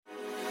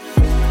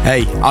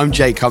Hey, I'm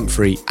Jake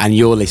Humphrey, and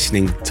you're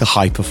listening to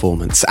High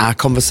Performance, our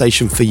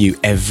conversation for you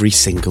every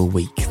single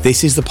week.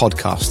 This is the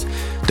podcast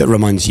that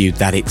reminds you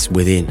that it's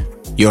within.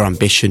 Your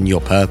ambition, your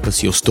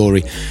purpose, your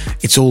story,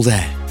 it's all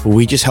there.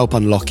 We just help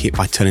unlock it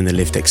by turning the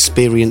lived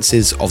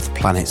experiences of the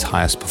planet's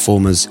highest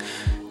performers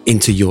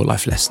into your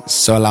life lessons.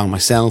 So allow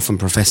myself and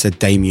Professor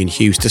Damien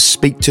Hughes to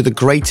speak to the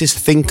greatest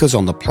thinkers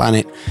on the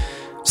planet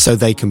so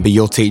they can be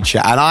your teacher.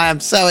 And I am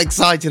so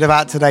excited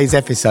about today's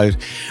episode.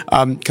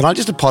 Can I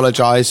just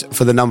apologise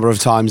for the number of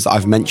times that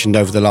I've mentioned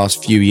over the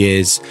last few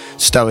years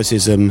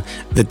Stoicism,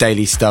 the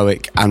Daily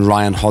Stoic and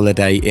Ryan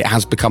Holiday. It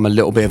has become a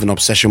little bit of an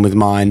obsession with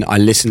mine. I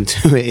listen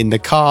to it in the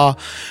car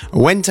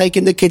when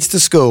taking the kids to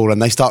school, and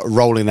they start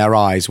rolling their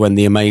eyes when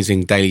the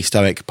amazing Daily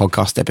Stoic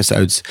podcast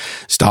episodes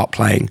start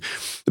playing,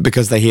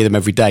 because they hear them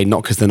every day,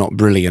 not because they're not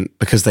brilliant,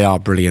 because they are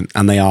brilliant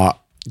and they are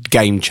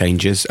game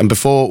changers. And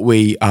before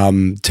we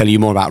tell you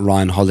more about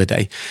Ryan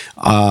Holiday,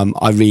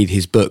 I read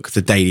his book,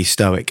 The Daily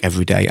Stoic,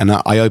 every day. And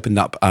I opened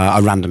up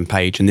a random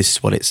page, and this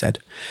is what it said.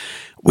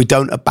 We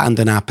don't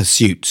abandon our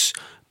pursuits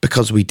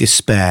because we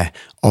despair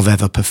of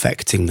ever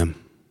perfecting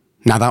them.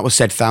 Now, that was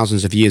said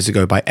thousands of years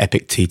ago by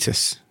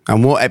Epictetus.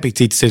 And what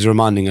Epictetus is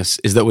reminding us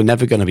is that we're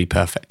never going to be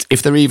perfect,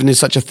 if there even is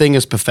such a thing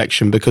as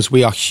perfection, because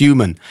we are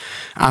human.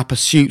 Our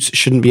pursuits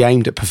shouldn't be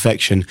aimed at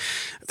perfection.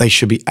 They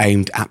should be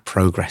aimed at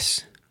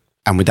progress.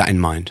 And with that in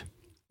mind,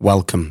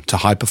 welcome to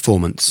High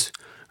Performance,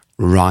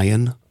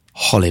 Ryan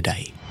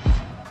Holiday.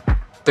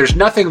 There's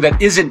nothing that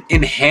isn't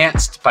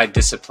enhanced by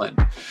discipline.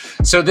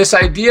 So this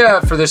idea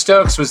for the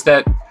Stoics was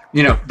that,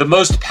 the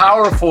most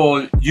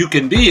powerful you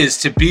can be is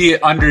to be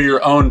under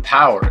your own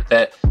power.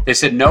 That they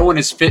said no one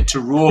is fit to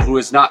rule who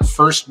is not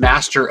first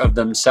master of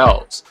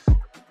themselves.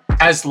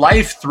 As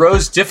life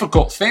throws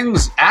difficult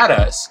things at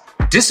us,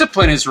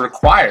 discipline is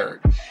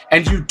required.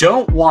 And you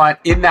don't want,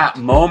 in that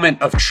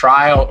moment of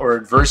trial or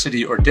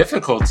adversity or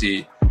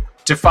difficulty,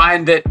 to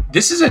find that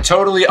this is a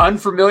totally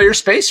unfamiliar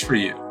space for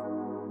you.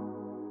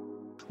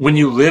 When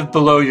you live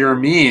below your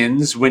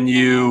means, when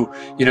you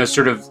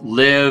sort of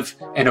live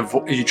and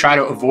you try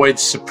to avoid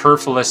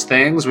superfluous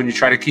things, when you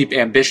try to keep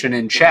ambition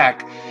in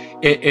check,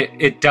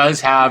 it does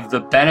have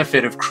the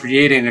benefit of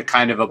creating a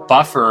kind of a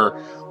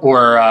buffer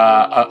or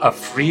a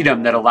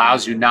freedom that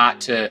allows you not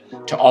to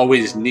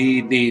always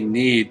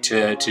need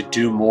to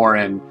do more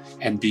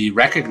and be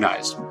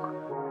recognized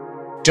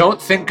more.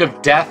 Don't think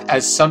of death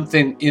as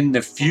something in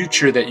the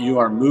future that you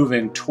are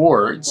moving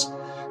towards.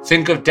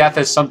 Think of death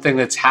as something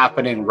that's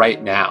happening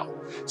right now.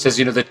 It says,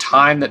 the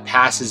time that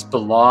passes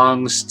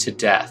belongs to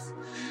death.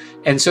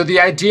 And so the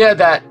idea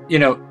that,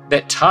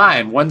 that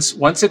time,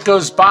 once it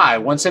goes by,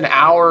 once an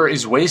hour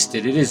is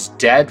wasted, it is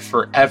dead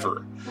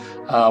forever.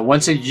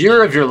 Once a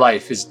year of your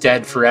life is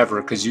dead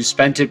forever because you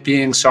spent it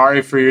being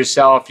sorry for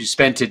yourself, you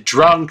spent it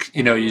drunk,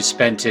 you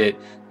spent it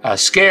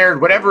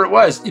scared, whatever it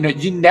was,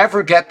 you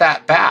never get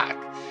that back.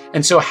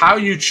 And so how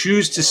you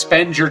choose to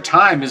spend your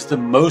time is the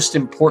most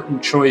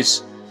important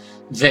choice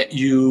that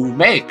you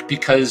make,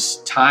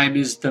 because time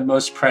is the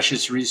most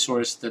precious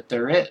resource that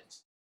there is.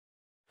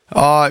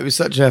 Oh, it was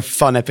such a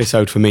fun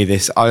episode for me,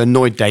 this. I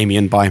annoyed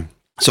Damien by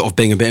sort of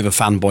being a bit of a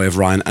fanboy of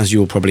Ryan, as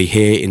you'll probably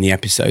hear in the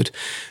episode.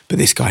 But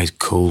this guy is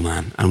cool,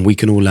 man, and we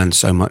can all learn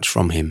so much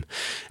from him.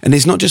 And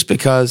it's not just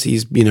because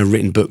he's,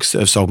 written books that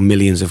have sold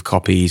millions of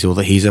copies, or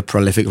that he's a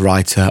prolific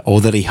writer,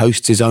 or that he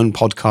hosts his own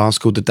podcast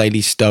called The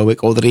Daily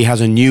Stoic, or that he has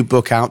a new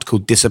book out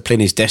called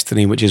Discipline is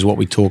Destiny, which is what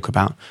we talk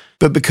about.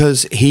 But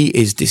because he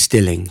is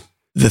distilling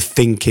the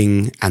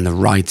thinking and the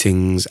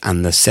writings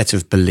and the set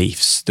of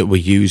beliefs that were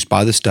used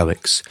by the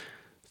Stoics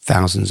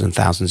thousands and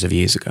thousands of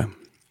years ago.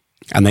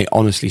 And they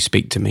honestly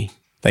speak to me.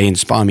 They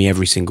inspire me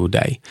every single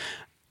day.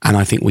 And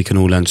I think we can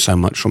all learn so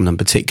much from them,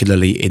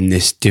 particularly in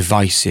this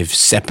divisive,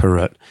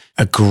 separate,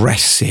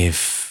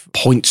 aggressive,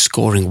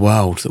 point-scoring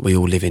world that we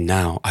all live in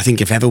now. I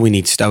think if ever we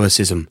need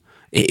stoicism,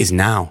 it is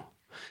now.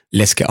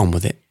 Let's get on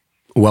with it.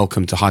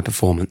 Welcome to High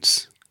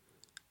Performance.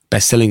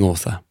 Best-selling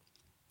author,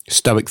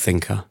 stoic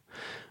thinker,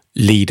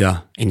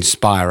 leader,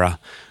 inspirer,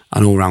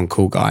 an all-round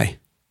cool guy.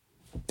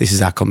 This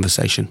is our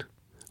conversation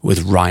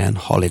with Ryan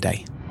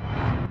Holiday.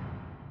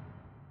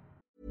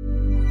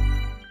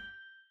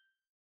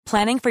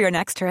 Planning for your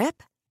next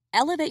trip?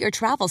 Elevate your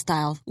travel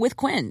style with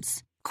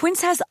Quince.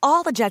 Quince has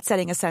all the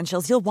jet-setting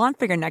essentials you'll want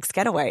for your next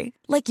getaway,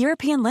 like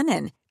European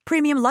linen,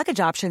 premium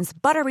luggage options,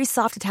 buttery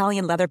soft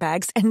Italian leather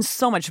bags, and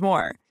so much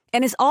more.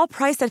 And is all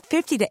priced at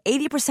 50 to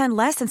 80%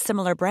 less than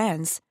similar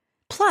brands.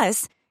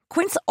 Plus,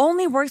 Quince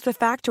only works with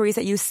factories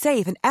that use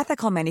safe and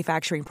ethical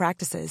manufacturing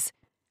practices.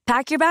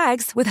 Pack your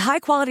bags with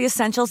high-quality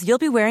essentials you'll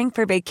be wearing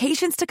for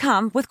vacations to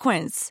come with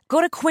Quince.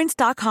 Go to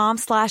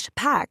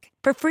quince.com/pack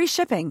for free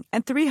shipping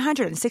and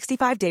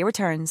 365-day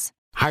returns.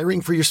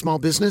 Hiring for your small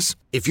business?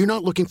 If you're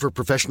not looking for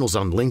professionals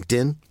on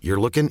LinkedIn, you're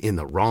looking in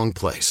the wrong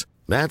place.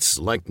 That's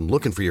like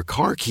looking for your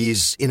car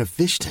keys in a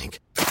fish tank.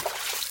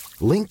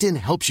 LinkedIn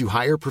helps you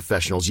hire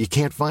professionals you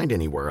can't find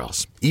anywhere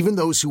else, even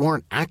those who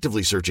aren't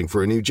actively searching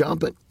for a new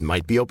job but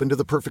might be open to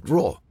the perfect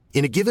role.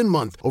 In a given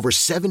month, over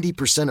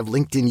 70% of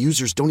LinkedIn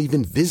users don't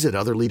even visit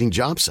other leading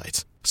job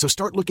sites. So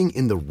start looking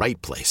in the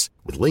right place.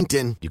 With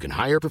LinkedIn, you can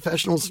hire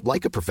professionals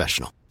like a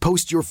professional.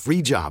 Post your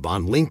free job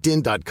on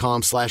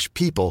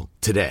linkedin.com/people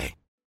today.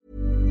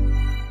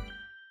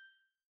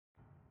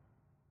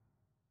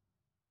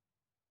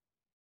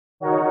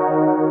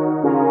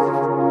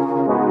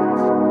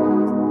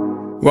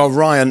 Well,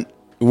 Ryan,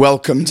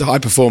 welcome to High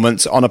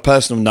Performance. On a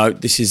personal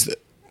note, this is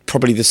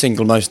probably the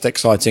single most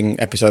exciting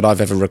episode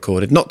I've ever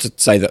recorded. Not to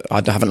say that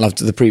I haven't loved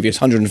the previous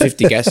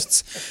 150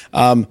 guests,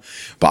 but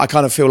I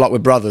kind of feel like we're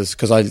brothers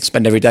because I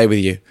spend every day with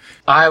you.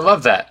 I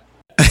love that.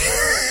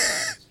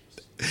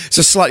 It's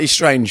a slightly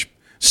strange,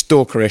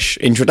 stalkerish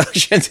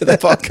introduction to the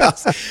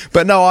podcast.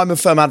 But no, I'm a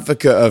firm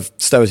advocate of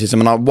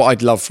Stoicism. And what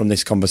I'd love from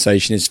this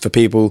conversation is for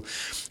people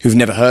who've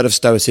never heard of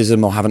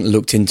Stoicism or haven't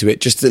looked into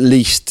it, just at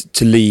least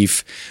to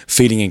leave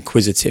feeling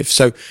inquisitive.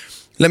 So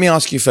let me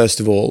ask you, first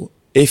of all,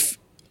 if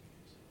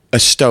a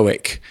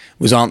Stoic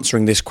was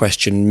answering this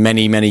question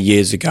many, many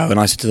years ago, and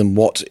I said to them,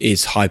 what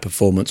is high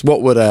performance?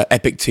 What would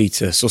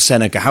Epictetus or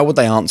Seneca, how would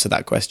they answer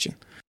that question?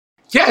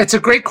 Yeah, it's a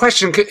great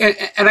question.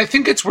 And I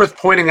think it's worth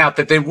pointing out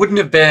that they wouldn't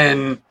have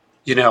been,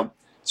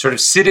 sort of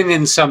sitting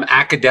in some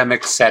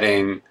academic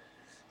setting,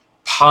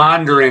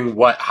 pondering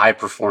what high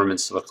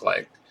performance looked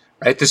like,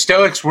 right? The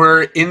Stoics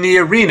were in the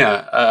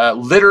arena,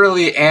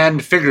 literally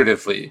and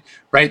figuratively,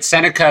 right?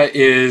 Seneca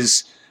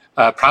is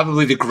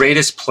probably the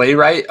greatest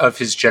playwright of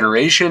his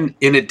generation,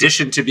 in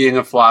addition to being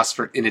a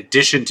philosopher, in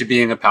addition to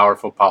being a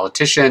powerful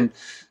politician.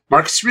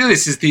 Marcus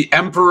Aurelius is the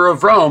emperor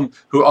of Rome,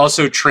 who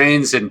also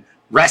trains in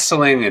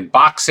wrestling and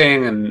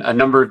boxing and a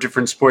number of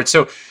different sports.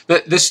 So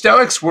the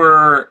Stoics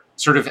were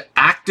sort of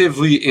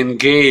actively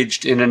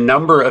engaged in a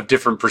number of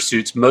different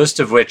pursuits, most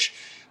of which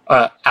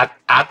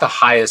at the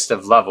highest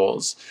of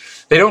levels.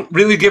 They don't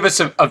really give us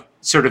a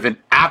sort of an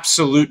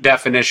absolute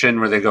definition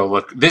where they go,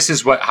 look, this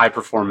is what high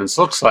performance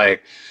looks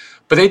like.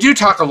 But they do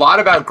talk a lot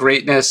about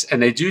greatness,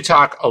 and they do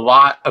talk a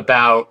lot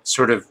about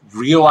sort of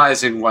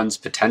realizing one's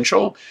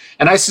potential.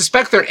 And I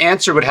suspect their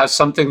answer would have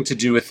something to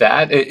do with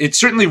that. It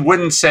certainly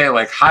wouldn't say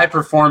like high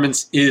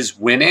performance is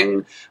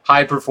winning,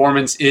 high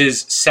performance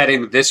is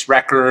setting this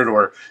record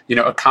or,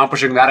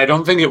 accomplishing that. I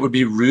don't think it would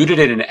be rooted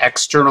in an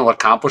external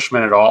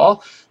accomplishment at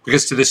all,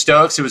 because to the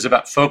Stoics, it was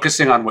about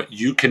focusing on what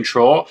you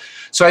control.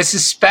 So I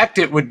suspect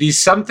it would be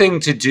something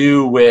to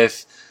do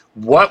with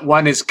what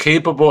one is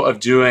capable of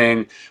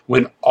doing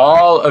when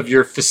all of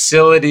your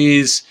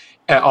facilities,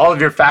 all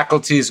of your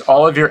faculties,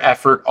 all of your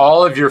effort,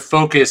 all of your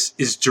focus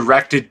is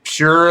directed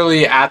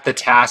purely at the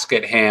task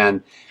at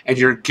hand, and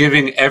you're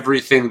giving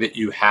everything that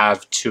you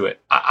have to it.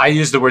 I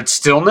use the word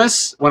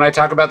stillness when I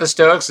talk about the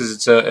Stoics,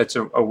 as it's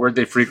a word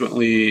they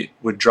frequently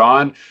would draw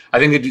on. I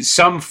think it's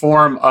some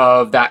form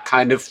of that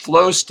kind of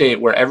flow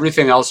state where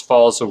everything else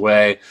falls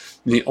away.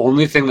 And the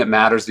only thing that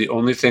matters, the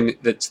only thing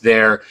that's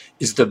there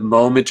is the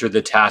moment or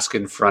the task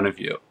in front of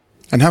you.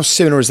 And how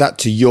similar is that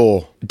to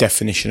your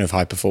definition of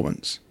high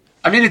performance?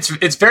 I mean,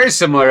 it's very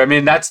similar. I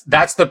mean, that's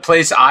the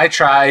place I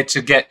try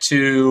to get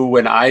to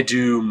when I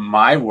do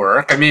my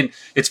work. I mean,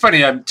 it's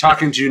funny. I'm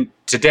talking to you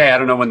today. I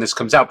don't know when this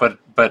comes out,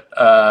 but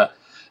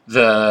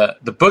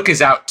the book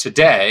is out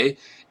today,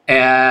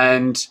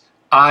 and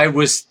I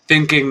was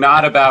thinking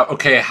not about,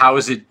 okay, how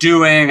is it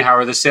doing? How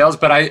are the sales?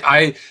 But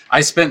I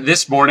spent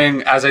this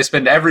morning, as I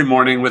spend every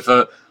morning, with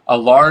a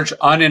large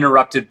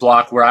uninterrupted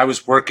block where I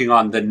was working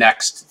on the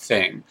next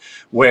thing,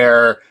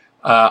 where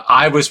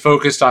I was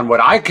focused on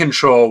what I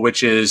control,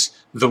 which is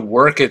the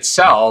work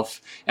itself.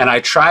 And I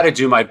try to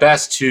do my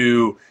best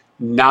to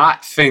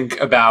not think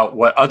about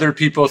what other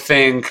people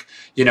think,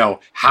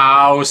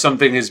 how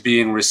something is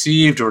being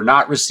received or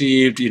not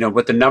received,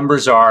 what the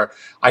numbers are.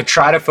 I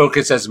try to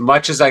focus as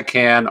much as I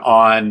can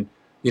on,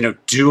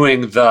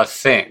 doing the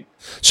thing.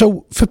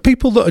 So for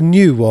people that are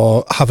new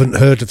or haven't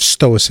heard of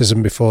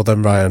Stoicism before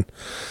then, Ryan,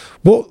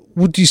 what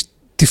would you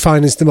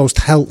define as the most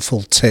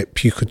helpful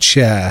tip you could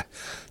share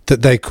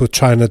that they could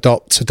try and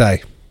adopt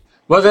today?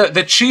 Well,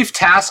 the chief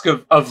task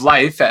of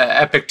life,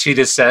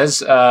 Epictetus says,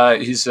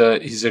 he's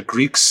a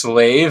Greek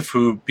slave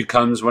who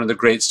becomes one of the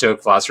great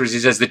Stoic philosophers. He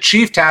says the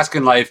chief task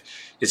in life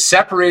is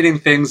separating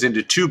things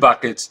into two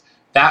buckets,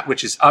 that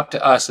which is up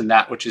to us and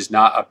that which is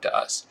not up to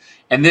us.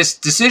 And this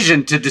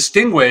decision to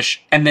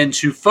distinguish and then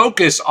to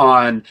focus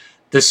on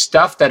the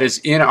stuff that is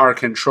in our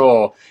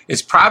control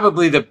is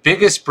probably the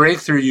biggest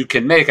breakthrough you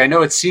can make. I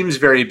know it seems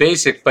very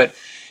basic, but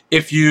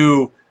if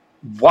you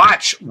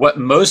watch what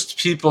most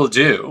people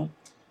do,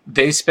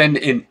 they spend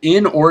an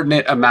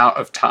inordinate amount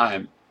of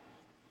time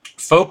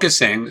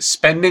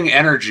spending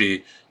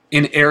energy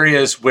in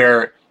areas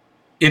where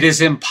it is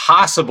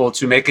impossible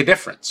to make a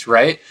difference,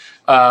 right?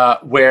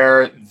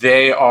 Where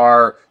they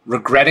are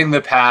regretting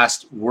the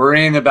past,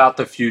 worrying about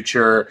the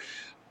future,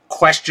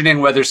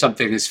 questioning whether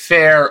something is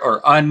fair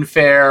or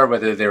unfair,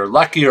 whether they're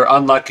lucky or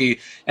unlucky.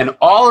 And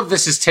all of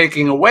this is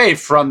taking away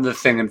from the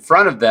thing in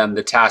front of them,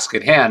 the task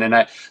at hand.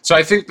 And so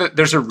I think that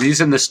there's a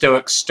reason the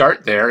Stoics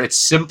start there. It's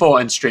simple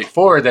and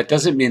straightforward. That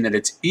doesn't mean that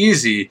it's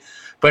easy.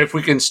 But if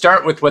we can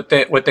start with what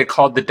they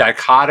called the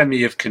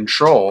dichotomy of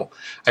control,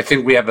 I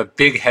think we have a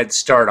big head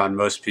start on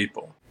most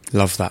people.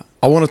 Love that.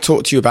 I want to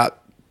talk to you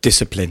about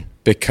discipline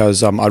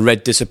because I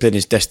read Discipline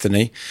is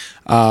Destiny,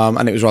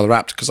 and it was rather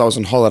apt because I was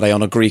on holiday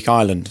on a Greek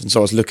island, and so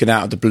I was looking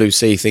out at the blue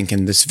sea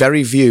thinking this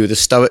very view the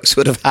Stoics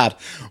would have had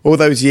all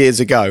those years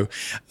ago.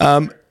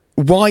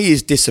 Why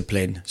is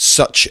discipline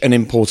such an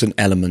important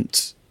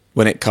element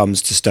when it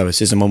comes to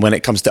Stoicism and when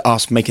it comes to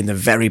us making the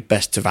very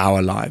best of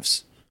our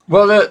lives?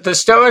 Well, the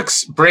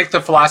Stoics break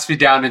the philosophy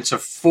down into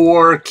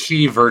 4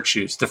 key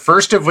virtues, the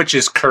first of which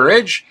is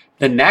courage.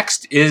 The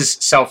next is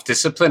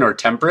self-discipline or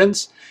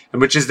temperance,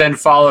 and which is then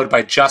followed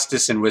by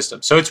justice and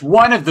wisdom. So it's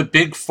one of the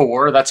big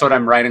 4. That's what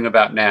I'm writing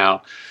about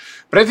now.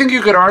 But I think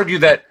you could argue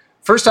that,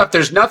 first off,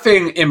 there's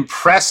nothing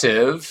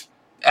impressive,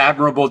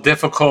 admirable,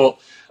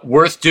 difficult,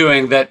 worth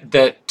doing that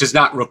does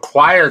not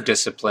require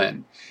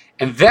discipline.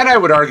 And then I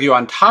would argue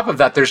on top of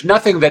that, there's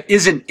nothing that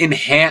isn't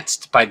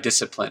enhanced by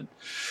discipline.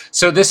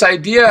 So this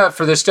idea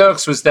for the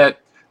Stoics was that,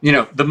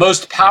 the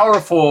most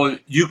powerful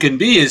you can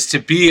be is to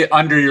be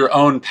under your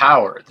own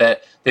power.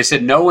 That they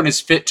said no one is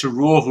fit to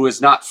rule who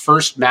is not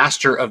first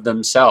master of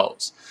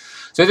themselves.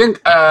 So I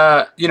think,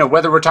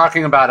 whether we're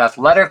talking about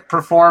athletic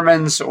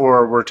performance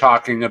or we're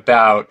talking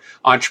about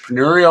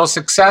entrepreneurial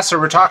success or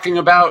we're talking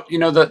about,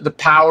 the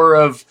power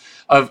of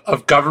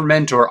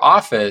government or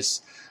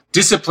office,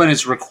 discipline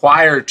is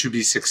required to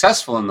be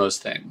successful in those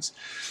things.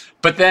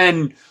 But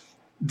then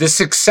the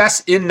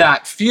success in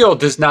that field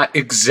does not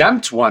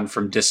exempt one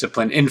from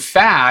discipline. In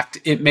fact,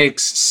 it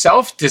makes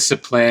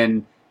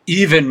self-discipline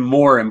even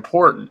more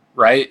important,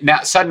 right?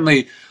 Now,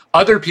 suddenly,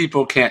 other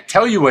people can't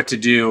tell you what to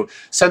do.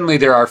 Suddenly,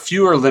 there are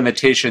fewer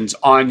limitations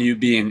on you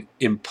being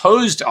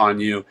imposed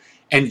on you,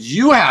 and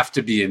you have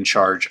to be in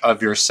charge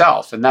of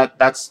yourself. And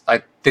that's,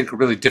 I think, a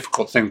really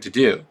difficult thing to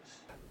do.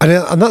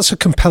 And that's a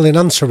compelling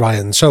answer,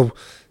 Ryan. So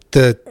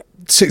the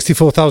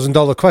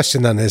 $64,000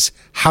 question then is,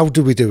 how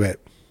do we do it?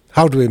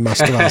 How do we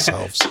master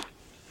ourselves?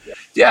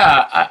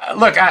 Yeah,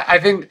 look, I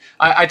think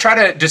I try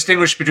to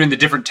distinguish between the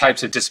different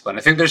types of discipline.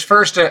 I think there's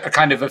first a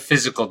kind of a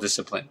physical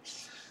discipline.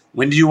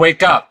 When do you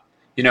wake up?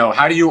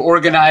 How do you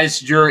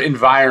organize your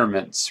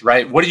environments,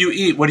 right? What do you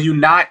eat? What do you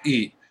not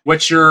eat?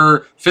 What's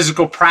your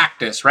physical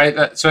practice,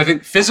 right? So I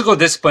think physical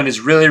discipline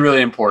is really,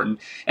 really important.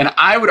 And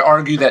I would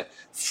argue that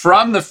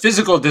from the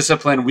physical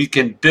discipline, we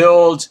can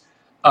build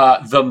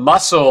the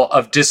muscle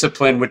of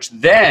discipline, which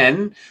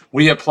then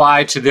we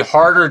apply to the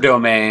harder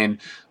domain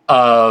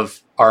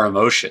of our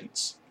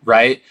emotions,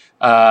 right?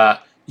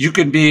 You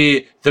can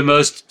be the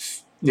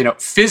most,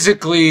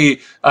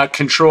 physically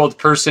controlled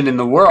person in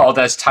the world,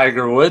 as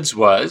Tiger Woods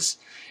was,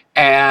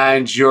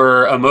 and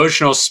your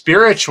emotional,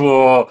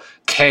 spiritual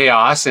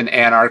chaos and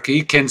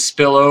anarchy can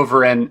spill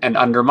over and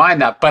undermine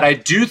that. But I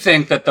do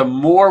think that the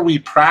more we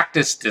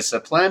practice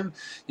discipline,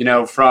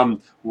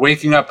 from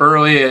waking up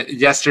early,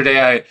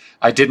 yesterday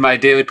I did my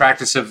daily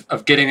practice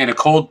of getting in a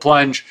cold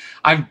plunge.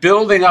 I'm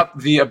building up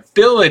the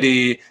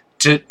ability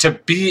to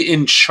be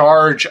in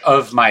charge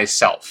of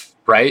myself,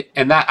 right?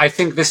 And that, I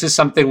think this is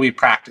something we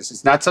practice.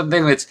 It's not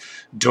something that's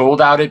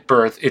doled out at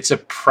birth. It's a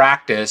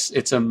practice.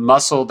 It's a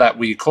muscle that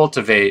we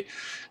cultivate.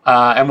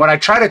 And what I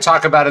try to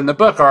talk about in the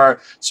book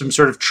are some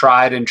sort of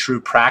tried and true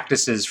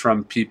practices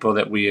from people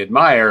that we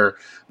admire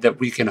that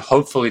we can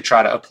hopefully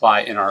try to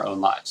apply in our own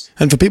lives.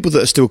 And for people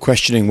that are still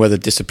questioning whether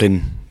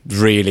discipline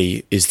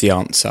really is the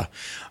answer,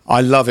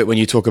 I love it when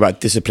you talk about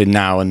discipline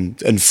now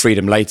and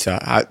freedom later.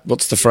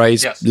 What's the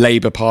phrase? Yes.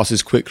 Labor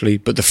passes quickly,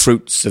 but the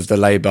fruits of the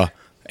labor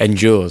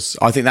endures.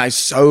 I think that is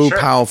so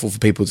powerful for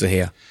people to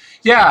hear.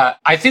 Yeah,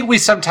 I think we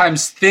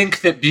sometimes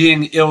think that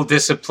being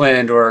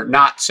ill-disciplined or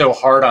not so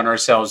hard on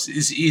ourselves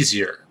is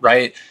easier,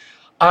 right?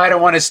 I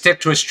don't want to stick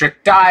to a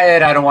strict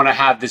diet. I don't want to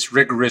have this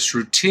rigorous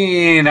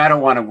routine. I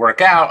don't want to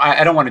work out.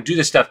 I don't want to do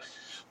this stuff.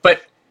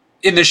 But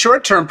in the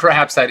short term,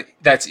 perhaps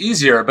that's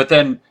easier. But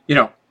then,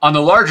 on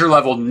the larger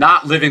level,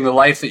 not living the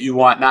life that you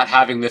want, not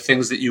having the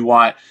things that you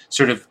want,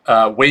 sort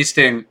of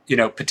wasting,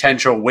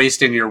 potential,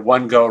 wasting your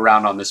one go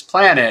around on this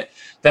planet,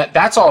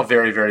 that's all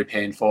very, very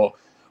painful.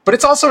 But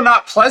it's also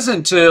not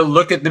pleasant to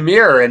look at the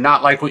mirror and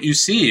not like what you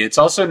see. It's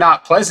also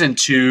not pleasant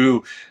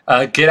to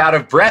get out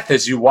of breath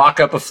as you walk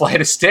up a flight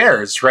of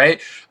stairs,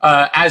 right?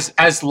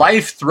 As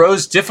life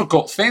throws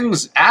difficult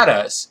things at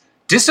us,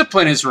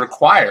 discipline is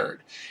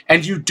required.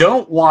 And you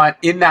don't want,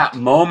 in that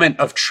moment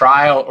of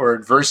trial or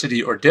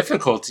adversity or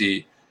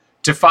difficulty,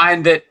 to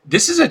find that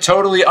this is a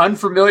totally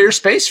unfamiliar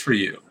space for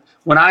you.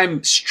 When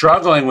I'm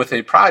struggling with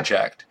a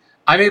project,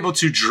 I'm able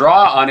to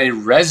draw on a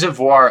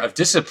reservoir of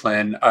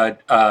discipline,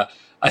 a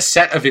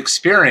set of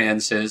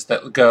experiences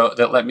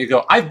that let me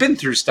go, I've been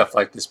through stuff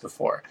like this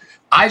before.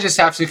 I just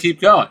have to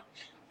keep going.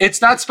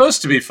 It's not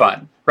supposed to be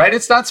fun, right?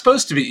 It's not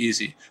supposed to be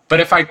easy. But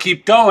if I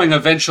keep going,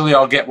 eventually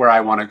I'll get where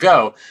I want to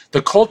go.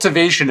 The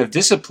cultivation of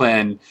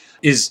discipline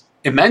is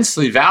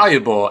immensely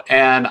valuable.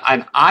 And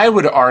I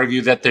would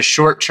argue that the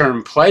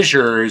short-term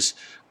pleasures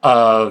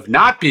of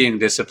not being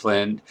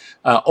disciplined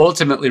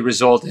ultimately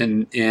result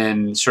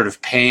in sort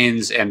of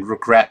pains and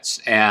regrets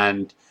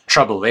and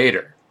trouble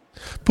later.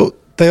 But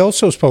they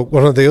also spoke,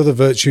 one of the other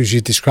virtues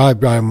you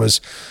described, Ryan, was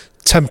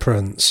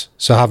temperance,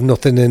 so have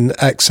nothing in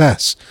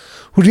excess.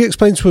 Would you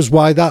explain to us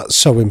why that's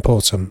so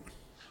important?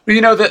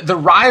 Well, the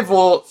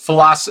rival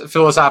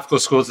philosophical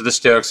schools of the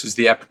Stoics was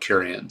the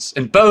Epicureans.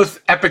 And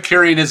both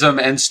Epicureanism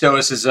and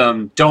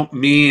Stoicism don't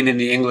mean in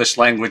the English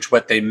language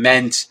what they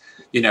meant,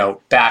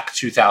 back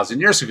 2,000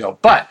 years ago.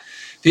 But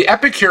the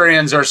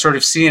Epicureans are sort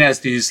of seen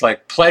as these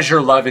like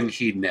pleasure-loving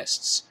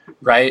hedonists,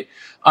 right?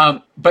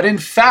 But in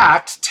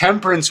fact,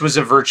 temperance was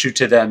a virtue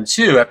to them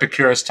too.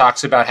 Epicurus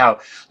talks about how,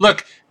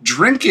 look,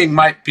 drinking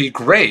might be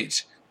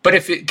great, but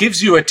if it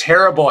gives you a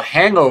terrible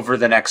hangover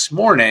the next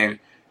morning,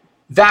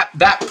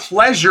 that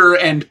pleasure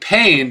and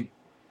pain,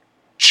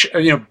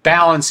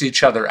 balance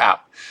each other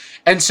out.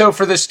 And so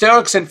for the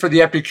Stoics and for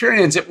the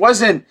Epicureans, it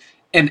wasn't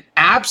an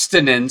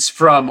abstinence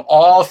from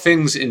all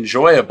things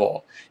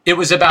enjoyable. It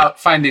was about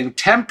finding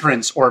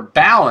temperance or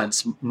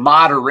balance,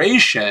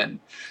 moderation,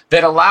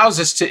 that allows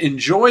us to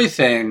enjoy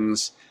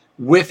things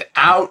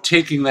without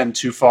taking them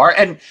too far.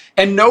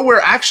 And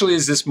nowhere actually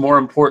is this more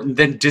important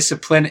than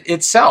discipline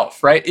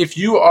itself, right? If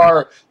you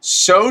are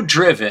so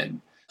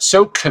driven,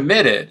 so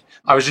committed.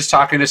 I was just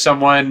talking to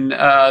someone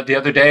the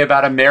other day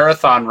about a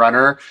marathon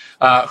runner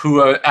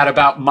who at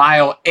about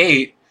mile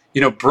 8,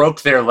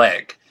 broke their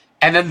leg.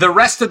 And then the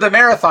rest of the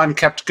marathon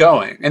kept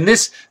going. And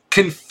this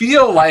can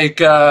feel like,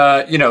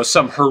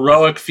 some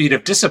heroic feat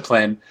of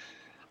discipline.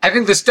 I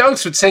think the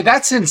Stoics would say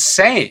that's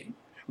insane,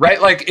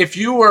 right? Like if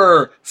you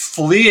were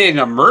fleeing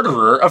a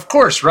murderer, of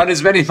course, run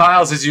as many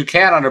miles as you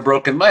can on a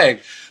broken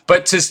leg.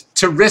 But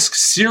to risk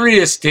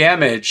serious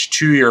damage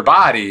to your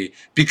body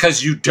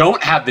because you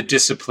don't have the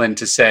discipline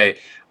to say,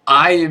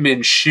 I am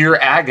in sheer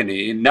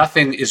agony,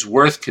 nothing is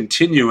worth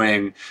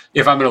continuing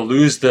if I'm going to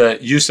lose the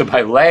use of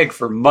my leg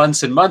for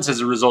months and months as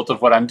a result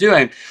of what I'm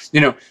doing,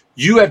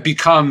 you have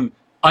become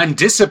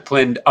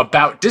undisciplined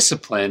about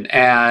discipline.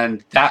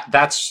 And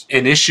that's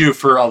an issue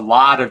for a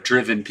lot of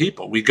driven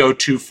people. We go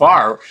too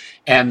far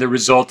and the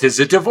result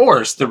is a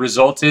divorce. The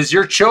result is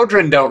your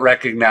children don't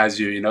recognize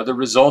you. The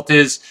result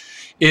is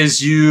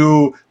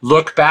you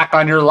look back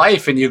on your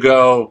life and you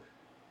go,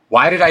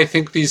 why did I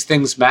think these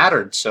things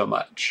mattered so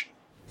much?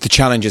 The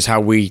challenge is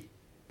how we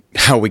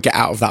get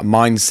out of that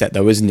mindset,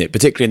 though, isn't it?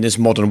 Particularly in this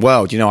modern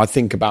world. I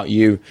think about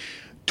you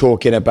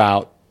talking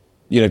about,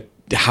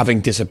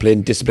 having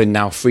discipline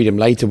now, freedom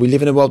later. We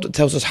live in a world that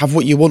tells us have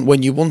what you want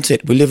when you want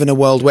it. We live in a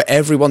world where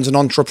everyone's an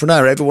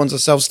entrepreneur, everyone's a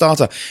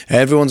self-starter,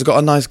 everyone's got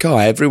a nice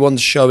car,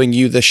 everyone's showing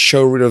you the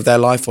showreel of their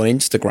life on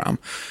Instagram.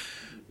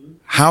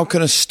 How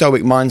can a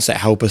Stoic mindset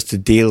help us to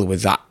deal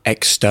with that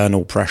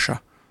external pressure?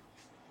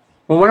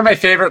 Well, one of my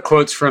favorite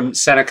quotes from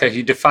Seneca,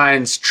 he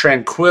defines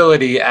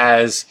tranquility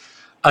as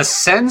a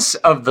sense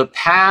of the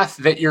path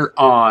that you're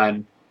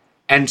on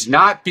and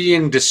not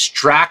being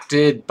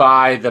distracted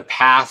by the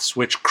paths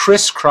which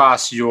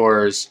crisscross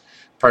yours,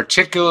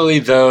 particularly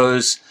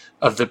those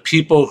of the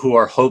people who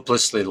are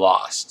hopelessly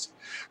lost,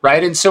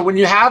 right? And so when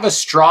you have a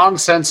strong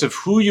sense of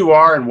who you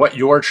are and what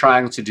you're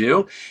trying to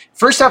do,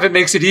 first off, it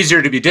makes it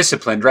easier to be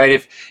disciplined,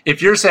 right? If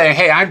you're saying,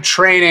 hey, I'm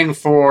training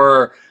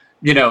for,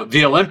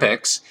 the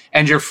Olympics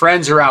and your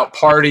friends are out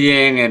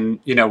partying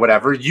and,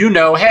 whatever,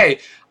 hey,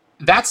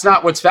 that's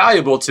not what's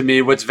valuable to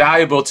me. What's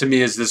valuable to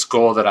me is this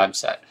goal that I'm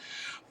set.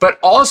 But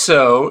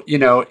also,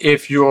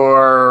 if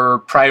your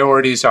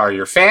priorities are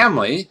your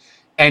family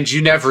and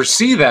you never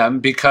see them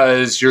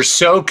because you're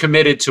so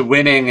committed to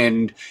winning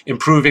and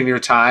improving your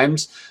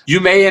times,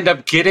 you may end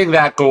up getting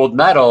that gold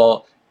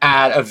medal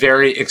at a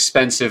very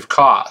expensive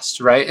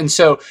cost, right? And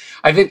so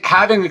I think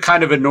having a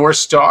kind of a North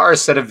Star, a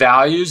set of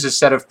values, a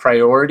set of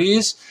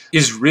priorities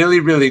is really,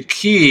 really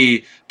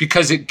key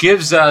because it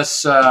gives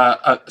us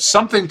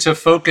something to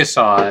focus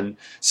on,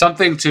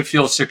 something to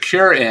feel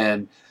secure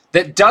in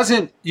that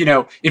doesn't,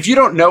 if you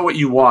don't know what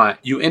you want,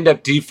 you end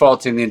up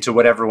defaulting into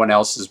what everyone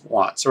else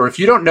wants. Or if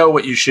you don't know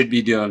what you should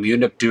be doing, you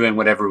end up doing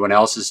what everyone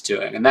else is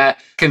doing. And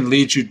that can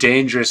lead you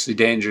dangerously,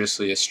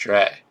 dangerously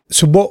astray.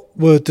 So what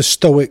were the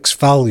Stoics'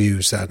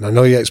 values then? I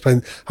know you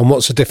explained, and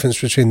what's the difference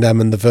between them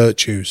and the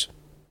virtues?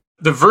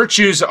 The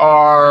virtues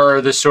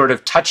are the sort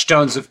of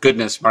touchstones of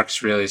goodness,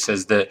 Marcus Aurelius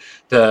says,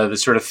 the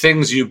sort of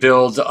things you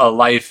build a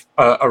life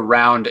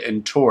around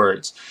and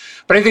towards.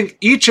 But I think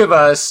each of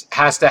us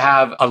has to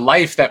have a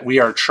life that we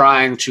are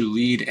trying to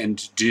lead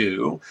and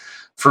do.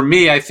 For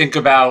me, I think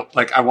about,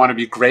 I want to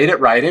be great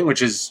at writing,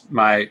 which is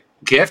my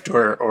gift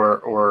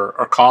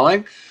or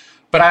calling.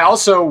 But I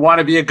also want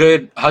to be a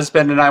good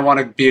husband and I want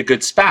to be a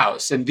good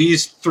spouse. And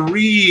these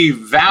three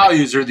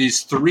values or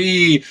these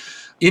three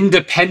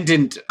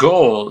independent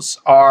goals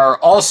are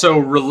also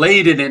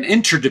related and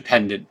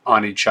interdependent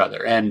on each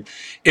other. And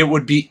it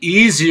would be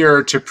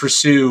easier to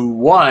pursue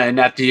one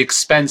at the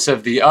expense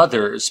of the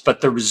others.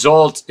 But the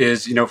result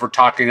is, if we're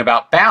talking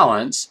about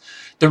balance,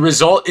 the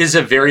result is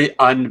a very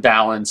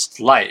unbalanced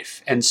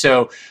life. And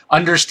so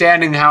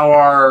understanding how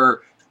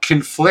our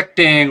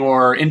conflicting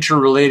or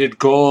interrelated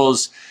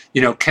goals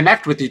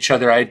connect with each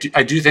other, I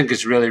do think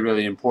is really,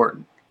 really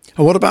important.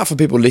 And what about for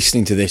people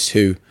listening to this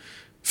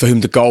for whom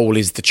the goal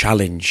is the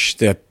challenge?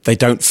 They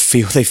don't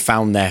feel they've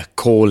found their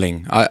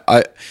calling.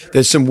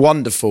 There's some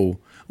wonderful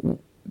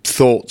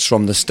thoughts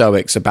from the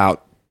Stoics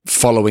about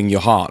following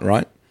your heart,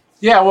 right?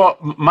 Yeah, well,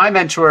 my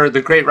mentor,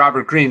 the great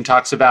Robert Greene,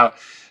 talks about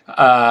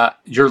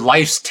your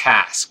life's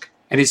task.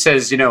 And he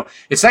says,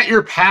 it's not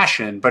your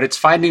passion, but it's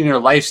finding your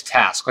life's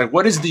task. Like,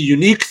 what is the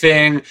unique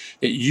thing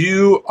that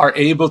you are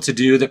able to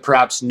do that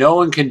perhaps no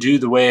one can do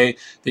the way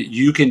that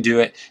you can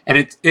do it?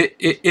 And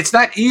it's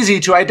not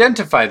easy to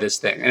identify this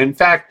thing. And in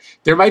fact,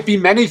 there might be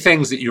many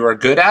things that you are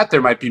good at.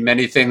 There might be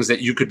many things that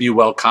you could be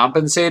well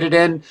compensated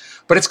in.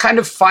 But it's kind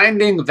of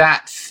finding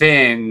that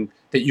thing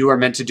that you are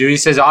meant to do. He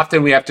says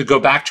often we have to go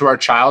back to our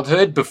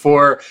childhood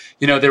before,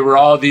 there were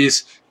all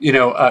these,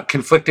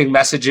 conflicting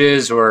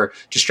messages or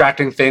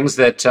distracting things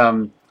that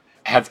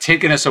have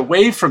taken us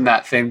away from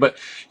that thing. But,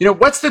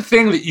 what's the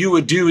thing that you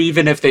would do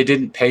even if they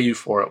didn't pay you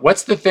for it?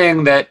 What's the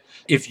thing that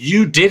if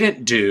you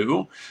didn't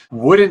do,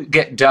 wouldn't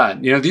get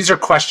done? These are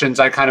questions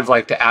I kind of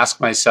like to ask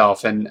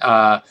myself, and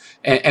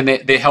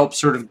they help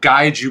sort of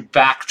guide you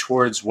back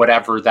towards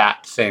whatever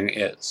that thing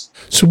is.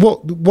 So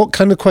what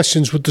kind of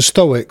questions would the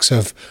Stoics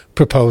have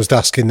proposed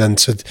asking then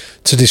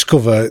to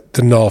discover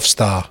the North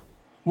Star?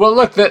 Well,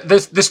 look,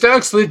 the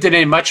Stoics lived in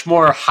a much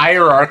more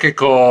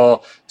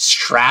hierarchical,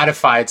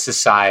 stratified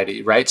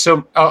society, right?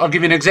 So I'll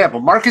give you an example.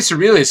 Marcus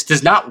Aurelius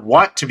does not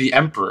want to be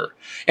emperor.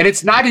 And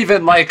it's not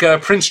even like a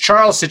Prince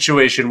Charles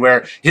situation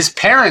where his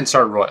parents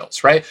are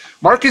royals, right?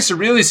 Marcus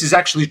Aurelius is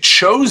actually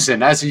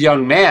chosen as a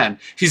young man.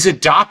 He's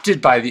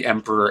adopted by the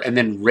emperor and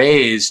then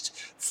raised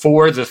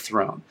for the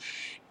throne.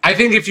 I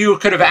think if you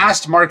could have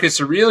asked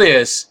Marcus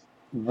Aurelius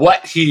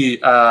what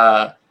he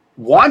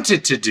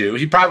wanted to do,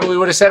 he probably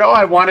would have said,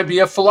 I want to be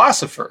a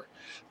philosopher.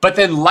 But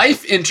then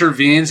life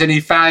intervenes and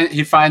he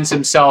finds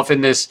himself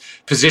in this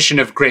position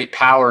of great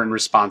power and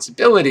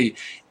responsibility.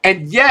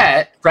 And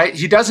yet, right,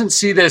 he doesn't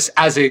see this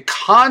as a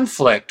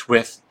conflict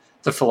with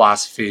the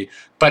philosophy,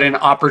 but an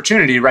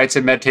opportunity. He writes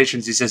in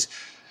Meditations, he says,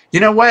 you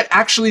know what?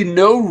 Actually,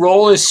 no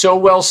role is so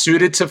well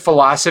suited to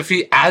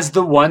philosophy as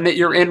the one that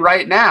you're in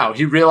right now.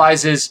 He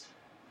realizes,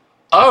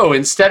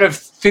 instead of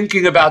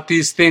thinking about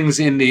these things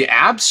in the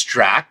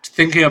abstract,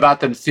 thinking about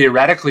them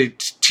theoretically,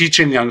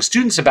 teaching young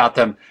students about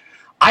them,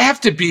 I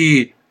have to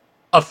be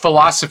a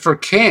philosopher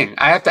king.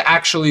 I have to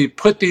actually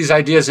put these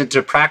ideas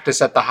into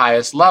practice at the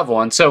highest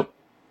level. And so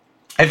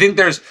I think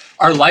there's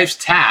our life's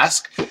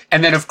task.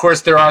 And then, of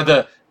course, there are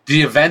the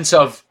events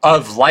of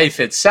life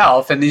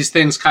itself. And these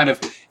things kind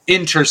of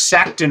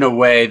intersect in a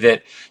way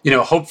that,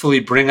 hopefully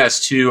bring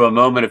us to a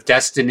moment of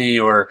destiny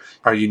or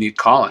our unique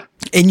calling.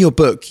 In your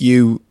book,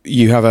 you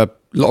have a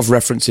lot of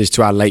references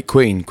to our late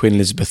Queen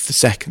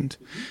Elizabeth II.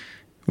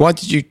 Why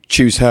did you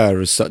choose her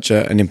as such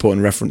an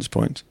important reference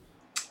point?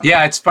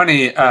 Yeah, it's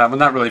funny. Well,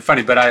 not really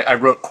funny, but I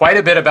wrote quite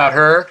a bit about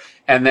her,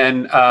 and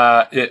then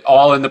it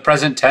all in the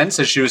present tense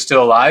as she was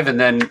still alive. And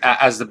then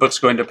as the book's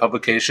going to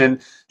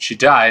publication, she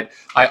died.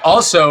 I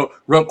also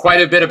wrote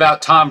quite a bit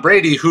about Tom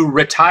Brady, who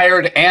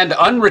retired and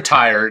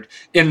unretired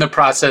in the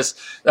process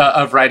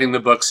of writing the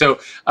book. So,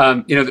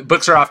 the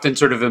books are often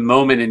sort of a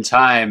moment in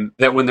time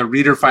that when the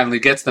reader finally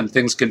gets them,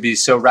 things can be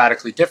so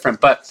radically different.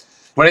 But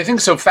what I think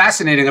is so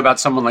fascinating about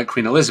someone like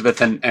Queen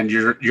Elizabeth and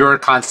your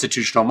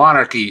constitutional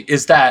monarchy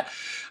is that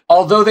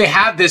although they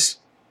have this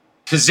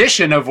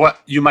position of what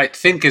you might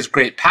think is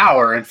great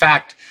power, in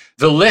fact,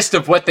 the list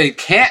of what they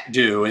can't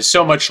do is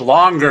so much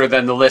longer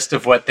than the list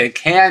of what they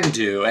can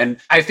do. And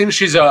I think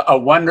she's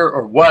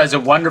was a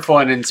wonderful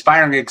and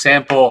inspiring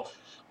example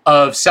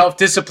of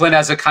self-discipline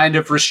as a kind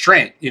of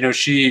restraint.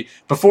 She,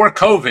 before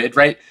COVID,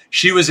 right,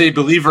 she was a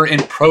believer in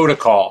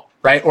protocol,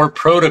 right, or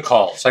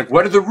protocols. Like,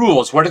 what are the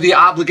rules? What are the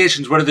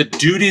obligations? What are the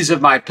duties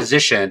of my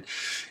position?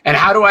 And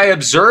how do I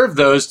observe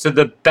those to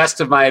the best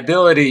of my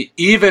ability,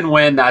 even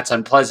when that's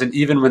unpleasant,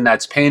 even when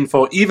that's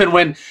painful, even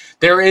when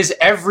there is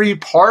every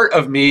part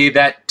of me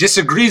that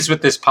disagrees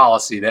with this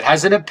policy, that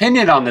has an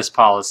opinion on this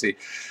policy?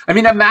 I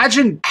mean,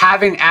 imagine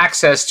having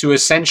access to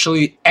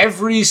essentially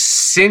every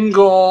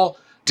single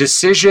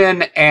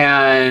decision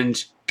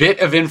and bit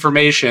of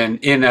information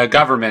in a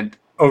government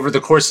over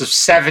the course of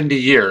 70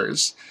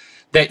 years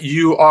that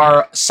you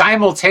are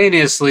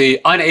simultaneously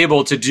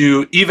unable to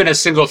do even a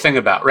single thing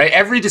about, right?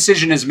 Every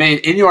decision is made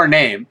in your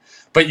name,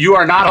 but you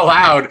are not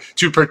allowed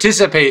to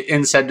participate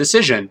in said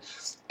decision.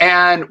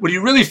 And when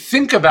you really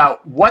think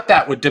about what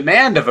that would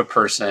demand of a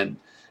person,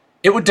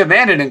 it would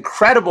demand an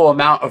incredible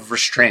amount of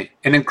restraint,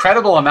 an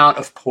incredible amount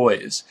of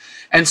poise.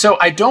 And so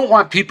I don't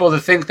want people to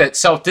think that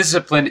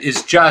self-discipline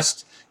is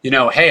just,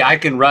 hey, I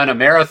can run a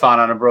marathon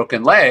on a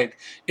broken leg.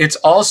 It's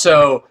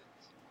also,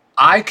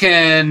 I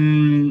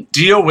can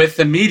deal with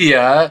the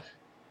media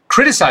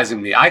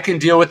criticizing me. I can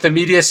deal with the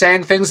media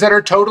saying things that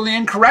are totally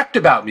incorrect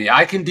about me.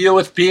 I can deal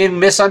with being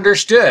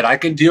misunderstood. I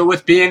can deal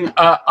with being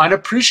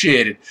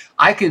unappreciated.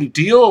 I can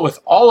deal with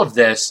all of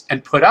this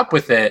and put up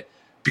with it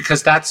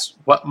because that's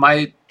what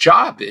my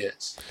job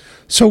is.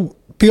 So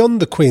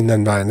beyond the Queen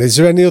then, Ryan, is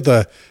there any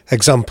other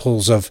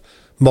examples of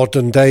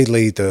modern day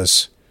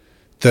leaders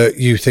that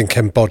you think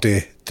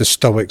embody the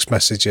Stoics'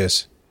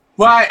 messages?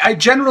 Well, I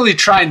generally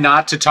try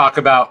not to talk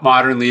about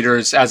modern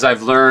leaders, as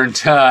I've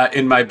learned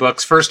in my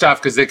books. First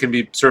off, because they can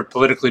be sort of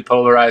politically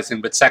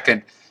polarizing. But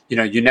second,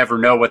 you never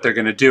know what they're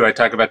going to do. I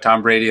talk about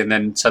Tom Brady, and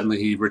then suddenly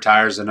he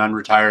retires and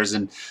unretires,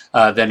 and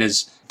then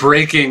is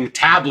breaking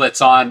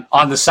tablets on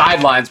the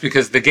sidelines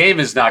because the game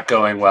is not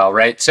going well,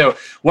 right? So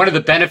one of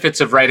the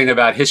benefits of writing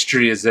about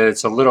history is that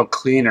it's a little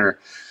cleaner.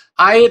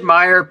 I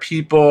admire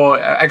people,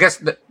 I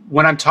guess,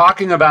 when I'm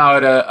talking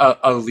about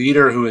a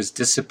leader who is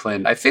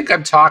disciplined, I think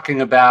I'm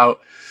talking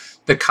about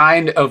the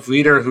kind of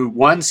leader who,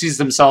 one, sees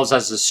themselves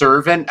as a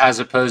servant as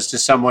opposed to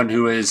someone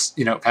who is,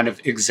 kind of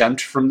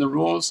exempt from the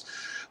rules.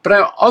 But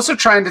I'm also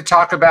trying to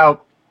talk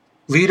about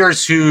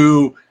leaders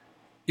who,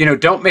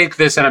 don't make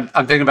this, and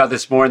I'm thinking about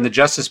this more in the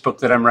justice book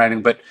that I'm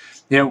writing, but,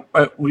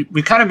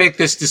 we kind of make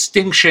this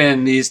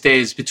distinction these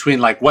days between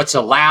like what's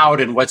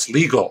allowed and what's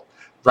legal,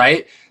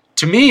 right?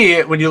 To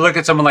me, when you look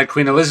at someone like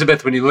Queen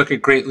Elizabeth, when you look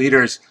at great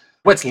leaders,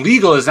 what's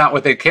legal is not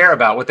what they care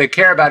about. What they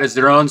care about is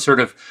their own sort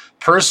of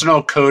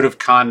personal code of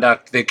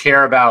conduct. They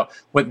care about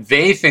what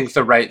they think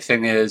the right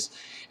thing is.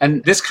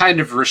 And this kind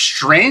of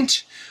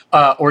restraint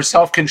or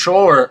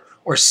self-control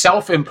or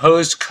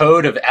self-imposed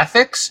code of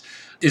ethics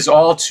is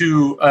all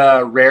too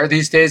rare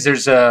these days.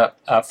 There's a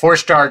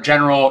four-star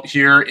general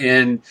here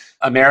in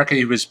America.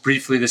 He was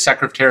briefly the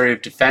Secretary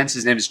of Defense.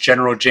 His name is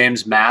General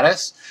James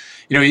Mattis.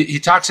 He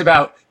talks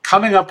about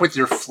coming up with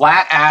your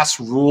flat-ass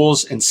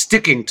rules and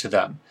sticking to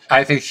them.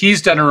 I think he's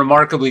done a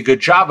remarkably good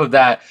job of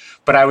that.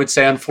 But I would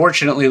say,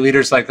 unfortunately,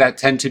 leaders like that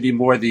tend to be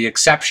more the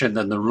exception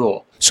than the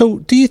rule. So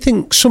do you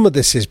think some of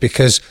this is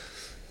because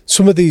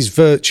some of these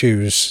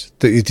virtues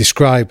that you're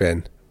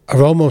describing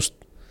are almost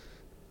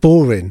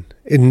boring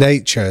in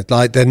nature?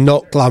 Like they're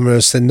not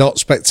glamorous, they're not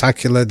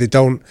spectacular, they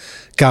don't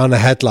garner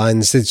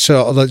headlines, they're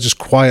just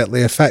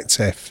quietly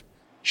effective.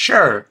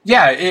 Sure.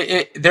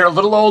 Yeah, they're a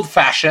little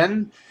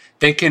old-fashioned.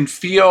 They can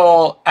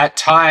feel at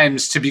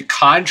times to be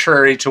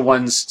contrary to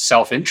one's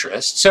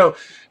self-interest. So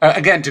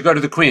again, to go to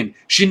the Queen,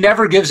 she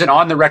never gives an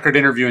on-the-record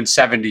interview in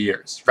 70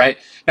 years, right?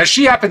 Now,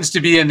 she happens to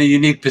be in the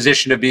unique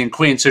position of being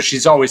Queen, so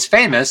she's always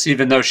famous,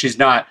 even though she's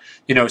not,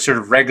 sort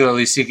of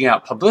regularly seeking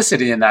out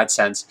publicity in that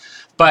sense.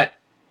 But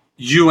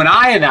you and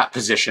I in that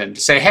position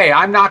to say, hey,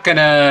 I'm not going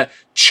to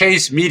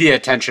chase media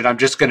attention, I'm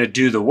just going to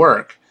do the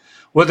work.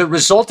 Well, the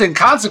resulting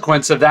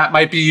consequence of that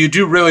might be you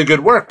do really good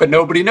work, but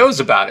nobody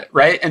knows about it,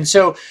 right? And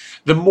so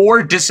the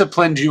more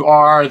disciplined you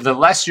are, the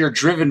less you're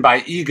driven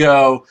by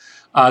ego,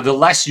 the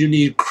less you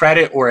need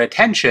credit or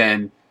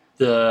attention.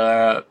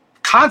 The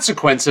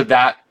consequence of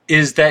that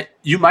is that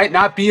you might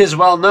not be as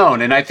well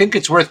known. And I think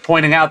it's worth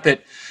pointing out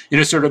that,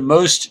 sort of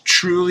most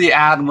truly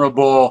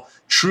admirable,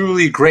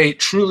 truly great,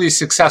 truly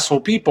successful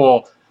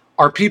people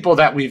are people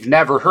that we've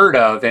never heard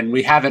of, and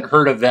we haven't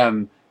heard of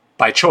them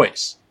by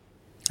choice.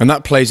 And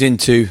that plays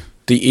into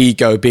the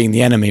ego being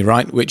the enemy,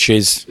 right? Which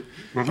is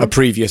a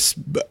previous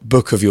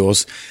book of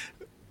yours.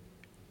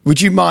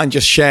 Would you mind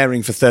just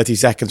sharing for 30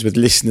 seconds with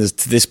listeners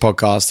to this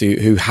podcast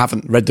who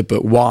haven't read the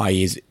book, why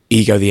is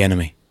ego the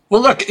enemy?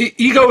 Well, look,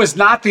 ego is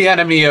not the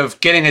enemy of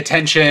getting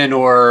attention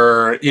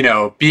or,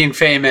 being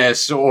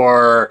famous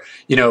or,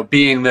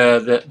 being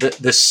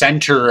the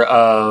center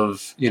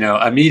of,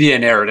 a media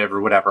narrative or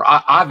whatever.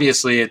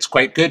 Obviously, it's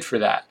quite good for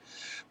that.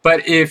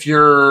 But if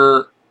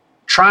you're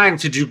trying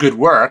to do good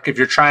work, if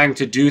you're trying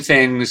to do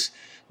things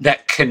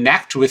that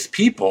connect with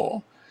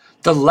people,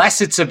 the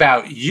less it's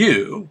about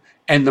you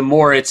and the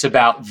more it's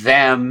about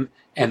them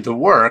and the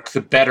work,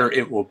 the better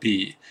it will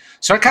be.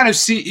 So I kind of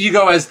see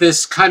ego as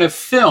this kind of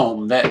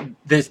film, that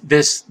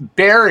this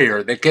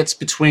barrier that gets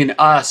between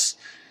us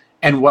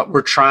and what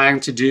we're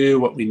trying to do,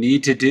 what we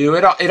need to do.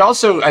 It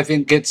also, I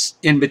think, gets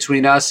in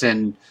between us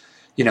and,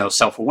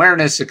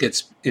 self-awareness. It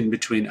gets in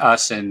between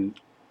us and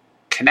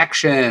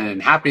connection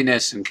and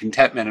happiness and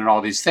contentment and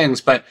all these things.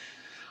 But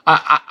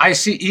I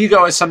see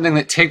ego as something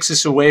that takes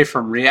us away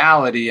from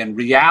reality, and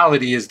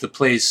reality is the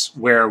place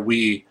where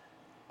we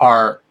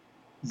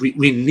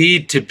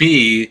need to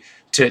be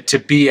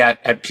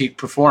at peak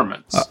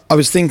performance. I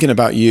was thinking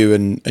about you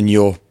and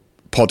your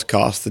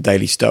podcast, The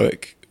Daily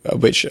Stoic,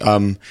 which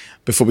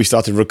before we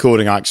started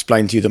recording, I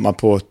explained to you that my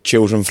poor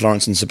children,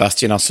 Florence and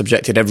Sebastian, are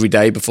subjected every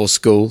day before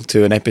school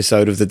to an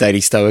episode of The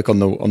Daily Stoic on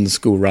the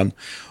school run,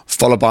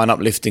 followed by an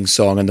uplifting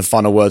song, and the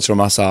final words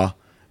from us are,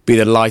 "Be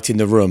the light in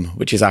the room,"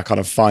 which is our kind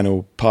of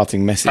final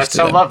parting message. That's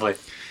so lovely.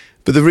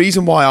 But the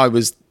reason why I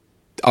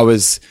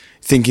was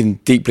thinking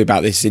deeply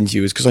about this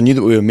interview is because I knew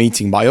that we were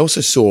meeting, but I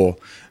also saw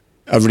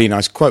a really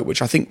nice quote, which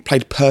I think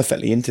played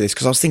perfectly into this,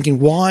 because I was thinking,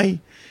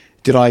 why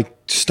did I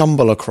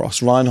stumble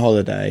across Ryan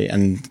Holiday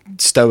and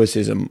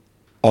Stoicism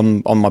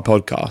on my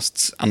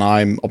podcasts? And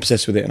I'm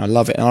obsessed with it and I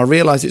love it. And I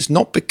realized it's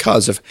not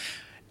because of,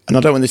 and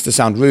I don't want this to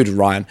sound rude,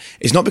 Ryan,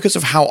 it's not because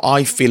of how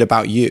I feel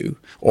about you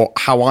or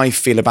how I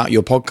feel about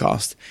your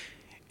podcast.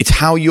 It's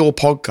how your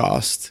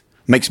podcast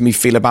makes me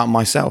feel about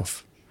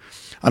myself.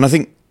 And I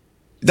think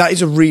that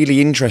is a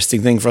really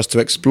interesting thing for us to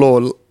explore.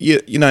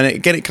 And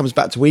again, it comes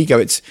back to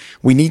ego.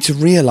 We need to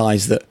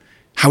realize that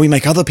how we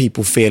make other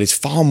people feel is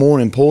far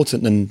more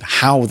important than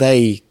how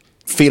they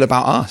feel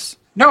about us.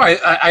 No,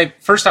 I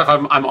first off,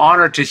 I'm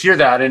honored to hear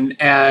that.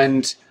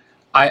 And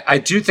I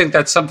do think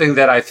that's something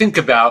that I think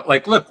about.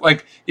 Like, look,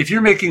 like if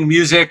you're making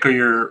music or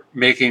you're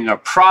making a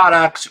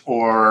product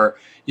or,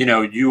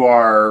 you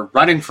are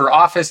running for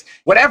office,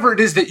 whatever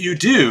it is that you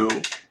do,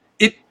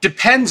 it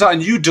depends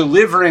on you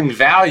delivering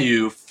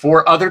value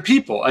for other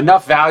people,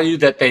 enough value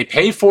that they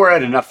pay for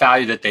it, enough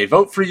value that they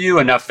vote for you,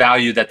 enough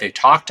value that they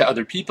talk to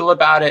other people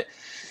about it.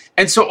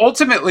 And so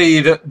ultimately,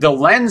 the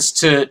lens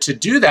to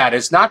do that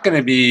is not going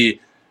to be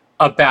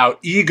about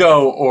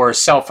ego or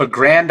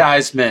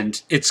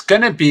self-aggrandizement. It's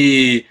going to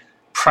be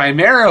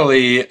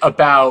primarily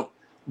about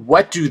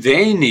what do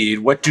they need?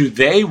 What do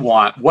they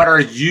want? What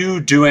are you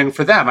doing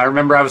for them? I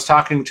remember I was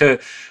talking to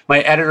my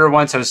editor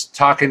once. I was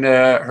talking to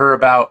her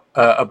about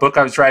a book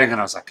I was writing, and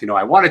I was like,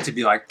 I want it to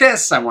be like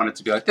this. I want it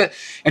to be like that.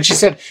 And she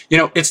said,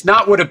 it's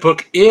not what a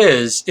book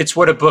is. It's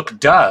what a book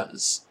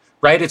does,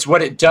 right? It's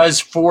what it does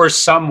for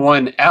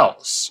someone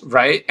else,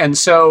 right? And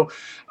so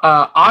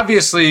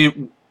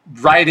obviously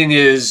writing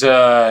is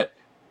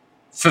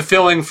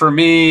fulfilling for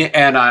me,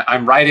 and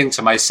I'm writing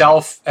to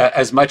myself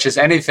as much as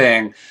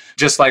anything.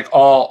 Just like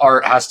all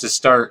art has to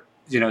start,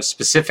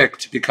 specific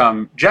to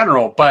become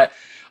general. But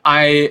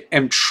I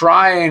am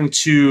trying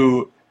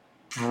to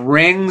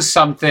bring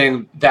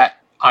something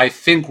that I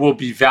think will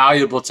be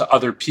valuable to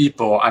other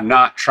people. I'm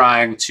not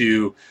trying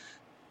to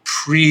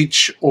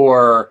preach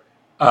or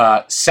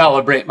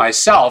celebrate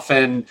myself.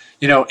 And,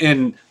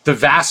 in the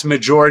vast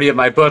majority of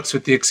my books,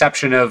 with the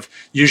exception of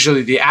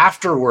usually the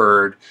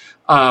afterword,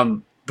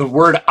 the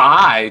word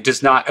I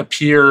does not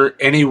appear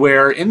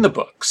anywhere in the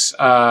books.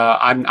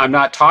 I'm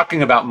not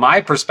talking about my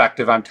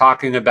perspective. I'm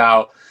talking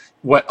about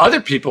what other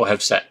people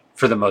have said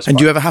for the most part. And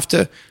do you ever have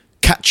to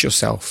catch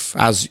yourself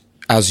as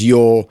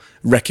your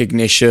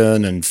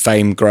recognition and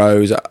fame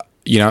grows?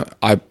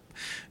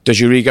 Does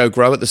your ego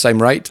grow at the same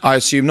rate? I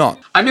assume not.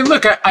 I mean,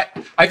 look,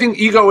 I think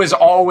ego is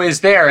always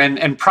there.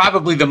 And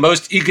probably the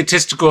most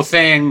egotistical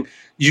thing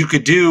you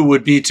could do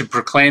would be to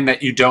proclaim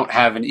that you don't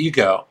have an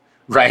ego,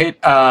 right?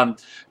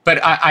 But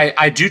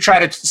I do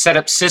try to set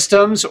up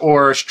systems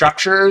or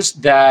structures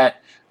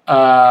that,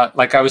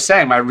 like I was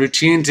saying, my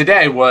routine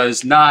today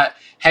was not,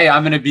 hey,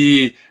 I'm going to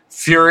be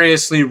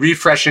furiously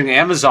refreshing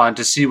Amazon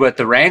to see what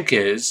the rank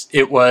is.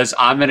 It was,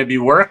 I'm going to be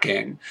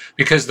working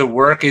because the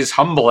work is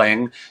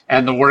humbling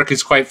and the work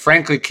is, quite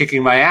frankly,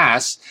 kicking my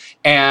ass.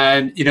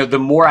 And, the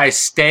more I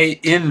stay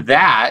in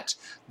that,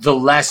 the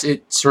less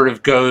it sort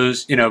of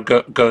goes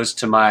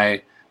to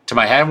my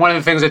head. One of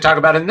the things I talk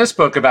about in this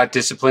book about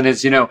discipline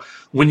is,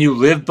 when you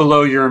live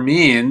below your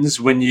means,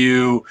 when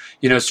you,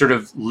 sort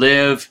of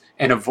live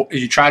and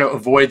you try to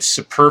avoid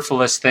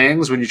superfluous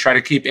things, when you try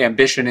to keep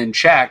ambition in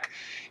check,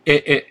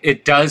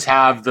 it does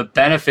have the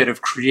benefit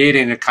of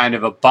creating a kind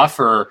of a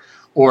buffer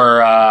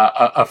or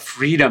a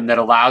freedom that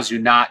allows you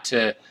not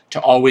to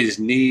always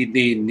need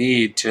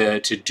to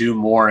do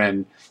more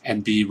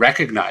and be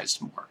recognized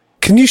more.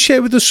 Can you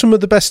share with us some of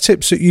the best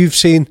tips that you've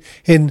seen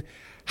in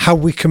how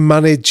we can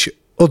manage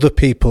other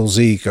people's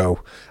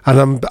ego?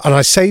 And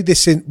I say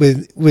this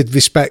with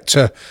respect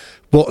to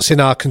what's in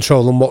our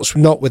control and what's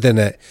not within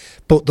it.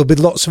 But there'll be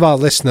lots of our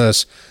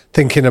listeners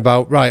thinking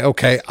about, right,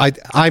 okay,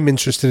 I'm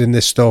interested in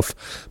this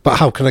stuff, but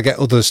how can I get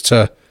others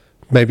to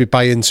maybe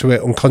buy into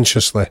it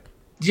unconsciously?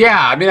 Yeah,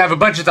 I mean, I have a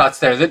bunch of thoughts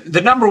there.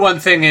 The number one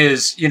thing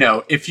is,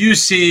 if you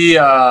see,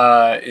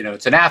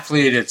 it's an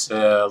athlete, it's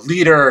a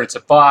leader, it's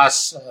a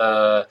boss,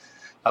 a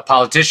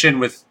politician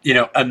with,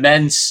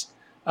 immense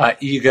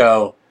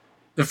ego,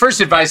 the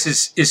first advice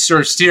is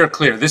sort of steer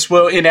clear. This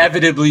will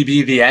inevitably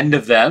be the end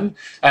of them.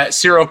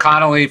 Cyril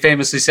Connolly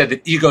famously said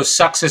that ego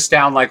sucks us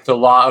down like the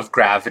law of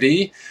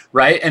gravity,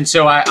 right? And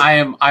so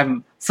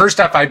I'm first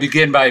off, I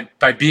begin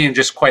by being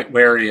just quite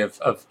wary of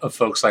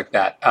folks like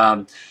that.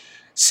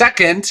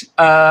 Second,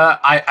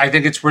 I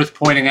think it's worth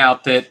pointing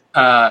out that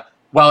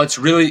while it's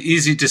really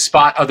easy to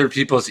spot other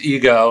people's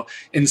ego,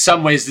 in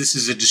some ways this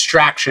is a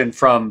distraction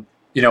from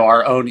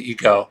our own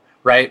ego.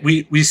 Right?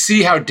 We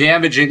see how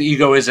damaging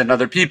ego is in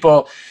other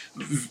people.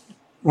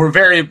 We're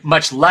very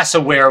much less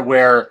aware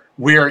where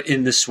we're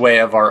in the sway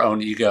of our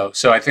own ego.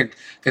 So I think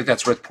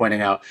that's worth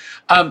pointing out.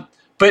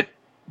 But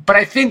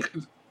I think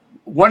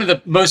one of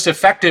the most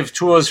effective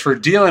tools for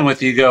dealing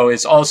with ego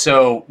is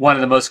also one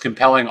of the most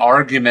compelling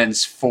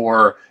arguments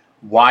for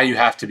why you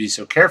have to be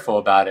so careful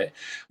about it.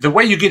 The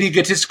way you get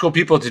egotistical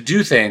people to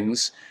do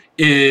things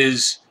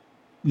is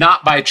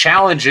not by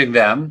challenging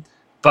them,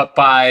 but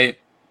by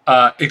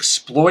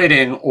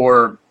exploiting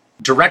or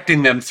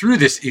directing them through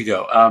this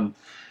ego.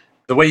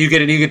 The way you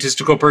get an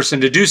egotistical person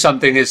to do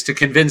something is to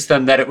convince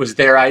them that it was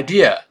their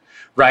idea,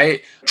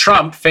 right?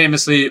 Trump,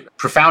 famously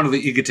profoundly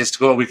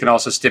egotistical, we can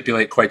also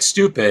stipulate quite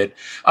stupid,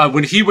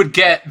 when he would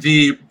get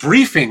the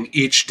briefing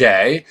each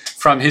day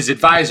from his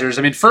advisors.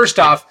 I mean, first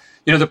off,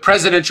 the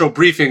presidential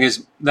briefing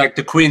is like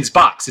the Queen's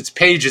box. It's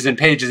pages and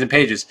pages and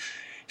pages.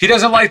 He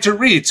doesn't like to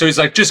read, so he's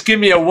like, just give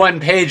me a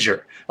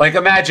one-pager. Like,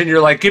 imagine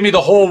you're like, give me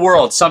the whole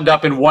world summed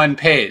up in one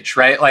page,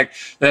 right? Like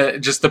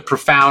just the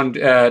profound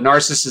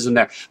narcissism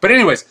there. But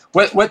anyways,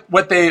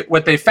 what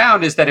they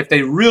found is that if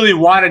they really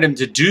wanted him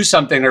to do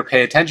something or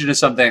pay attention to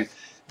something,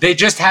 they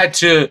just had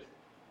to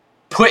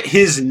put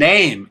his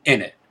name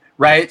in it,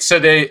 right? So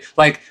they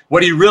like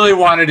what he really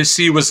wanted to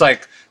see was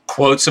like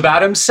quotes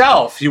about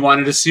himself. He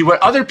wanted to see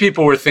what other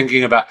people were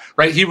thinking about,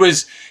 right?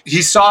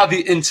 He saw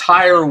the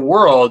entire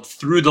world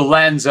through the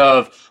lens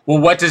of, well,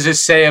 what does this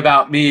say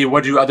about me?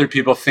 What do other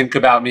people think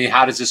about me?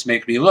 How does this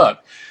make me look?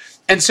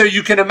 And so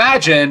you can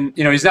imagine,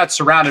 he's not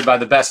surrounded by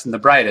the best and the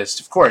brightest,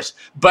 of course,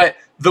 but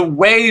the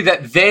way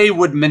that they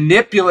would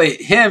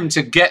manipulate him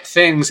to get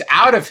things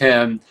out of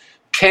him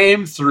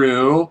came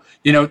through,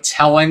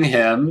 telling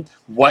him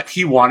what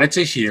he wanted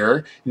to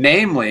hear,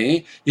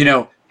 namely,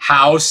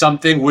 how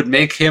something would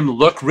make him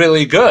look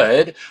really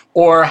good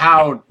or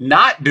how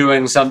not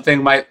doing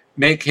something might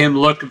make him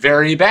look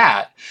very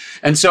bad.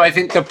 And so I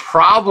think the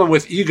problem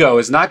with ego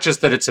is not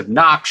just that it's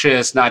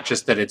obnoxious, not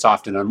just that it's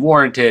often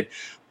unwarranted,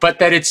 but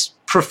that it's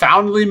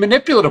profoundly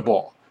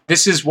manipulatable.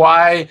 This is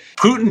why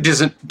Putin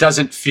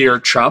doesn't fear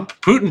Trump.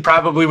 Putin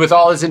probably, with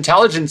all his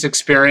intelligence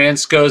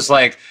experience, goes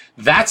like,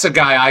 that's a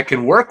guy I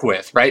can work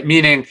with, right?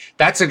 Meaning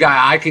that's a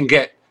guy I can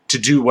get to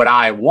do what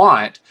I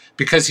want,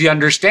 because he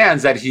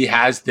understands that he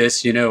has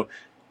this,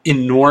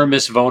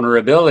 enormous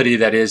vulnerability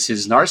that is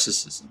his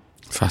narcissism.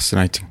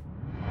 Fascinating.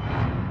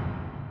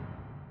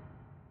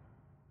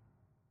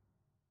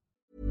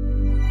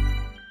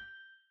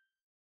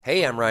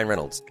 Hey, I'm Ryan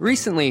Reynolds.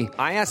 Recently,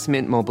 I asked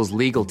Mint Mobile's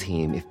legal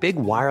team if big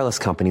wireless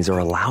companies are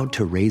allowed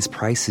to raise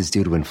prices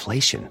due to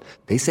inflation.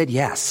 They said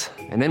yes.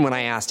 And then when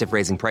I asked if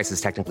raising prices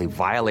technically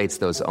violates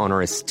those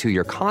onerous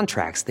 2-year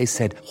contracts, they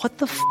said, "What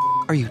the f***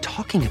 are you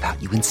talking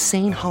about, you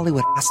insane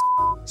Hollywood ass?"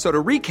 So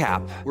to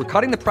recap, we're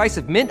cutting the price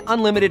of Mint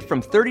Unlimited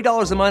from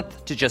 $30 a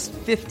month to just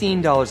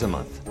 $15 a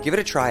month. Give it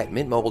a try at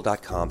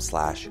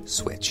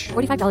mintmobile.com/switch.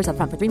 $45 up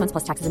front for 3 months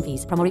plus taxes and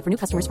fees. Promo rate for new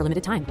customers for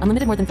limited time.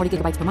 Unlimited more than 40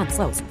 gigabytes per month.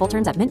 Slows full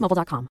terms at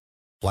mintmobile.com.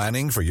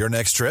 Planning for your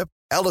next trip?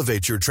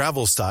 Elevate your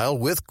travel style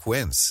with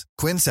Quince.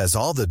 Quince has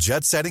all the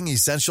jet-setting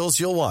essentials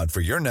you'll want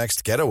for your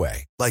next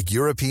getaway, like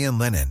European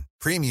linen,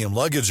 premium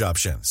luggage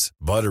options,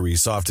 buttery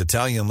soft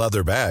Italian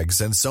leather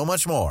bags, and so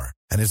much more.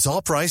 And it's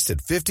all priced at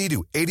 50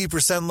 to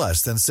 80%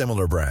 less than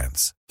similar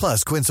brands.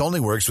 Plus, Quince only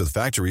works with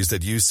factories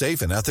that use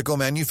safe and ethical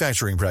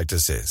manufacturing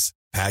practices.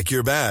 Pack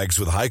your bags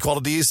with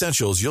high-quality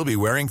essentials you'll be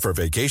wearing for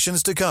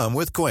vacations to come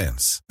with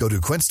Quince. Go to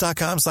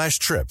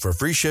quince.com/trip for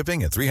free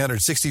shipping and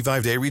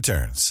 365-day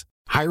returns.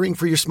 Hiring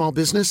for your small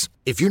business?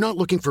 If you're not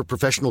looking for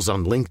professionals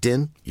on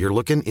LinkedIn, you're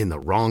looking in the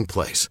wrong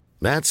place.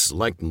 That's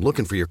like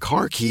looking for your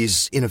car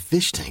keys in a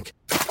fish tank.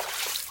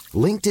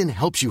 LinkedIn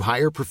helps you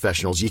hire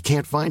professionals you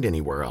can't find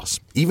anywhere else,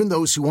 even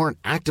those who aren't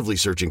actively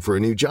searching for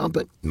a new job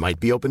but might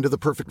be open to the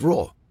perfect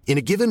role. In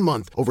a given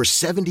month, over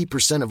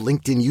 70% of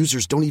LinkedIn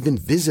users don't even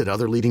visit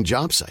other leading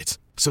job sites.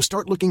 So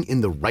start looking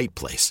in the right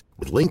place.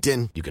 With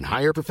LinkedIn, you can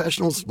hire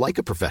professionals like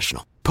a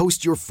professional.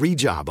 Post your free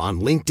job on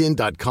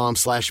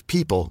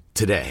linkedin.com/people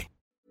today.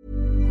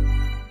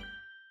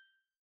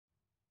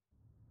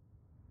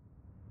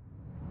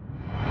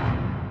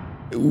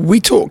 We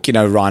talk,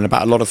 Ryan,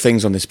 about a lot of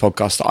things on this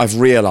podcast that I've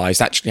realised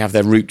actually have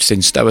their roots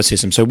in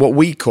Stoicism. So what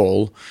we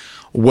call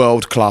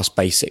world-class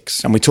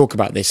basics. And we talk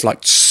about this like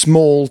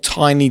small,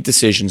 tiny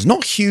decisions,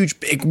 not huge,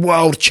 big,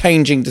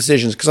 world-changing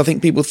decisions, because I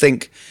think people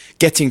think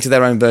getting to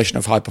their own version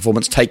of high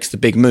performance takes the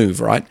big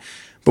move, right?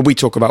 But we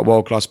talk about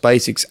world-class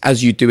basics,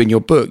 as you do in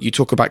your book. You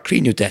talk about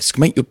clean your desk,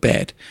 make your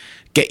bed,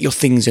 get your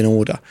things in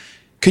order.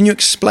 Can you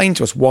explain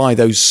to us why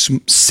those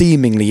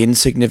seemingly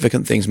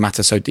insignificant things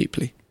matter so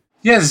deeply?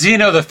 Yeah,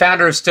 Zeno, the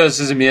founder of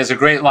Stoicism, he has a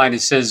great line. He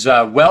says,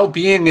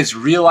 well-being is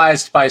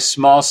realized by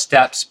small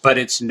steps, but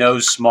it's no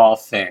small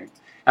thing.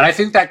 And I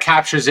think that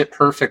captures it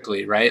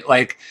perfectly, right?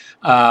 Like,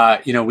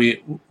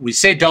 we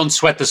say don't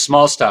sweat the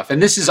small stuff.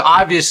 And this is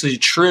obviously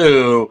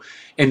true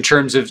in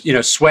terms of,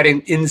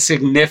 sweating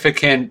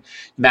insignificant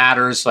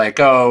matters like,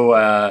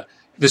 the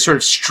sort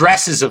of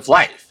stresses of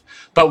life.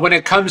 But when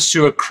it comes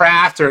to a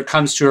craft or it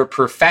comes to a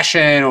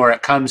profession or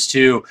it comes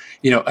to,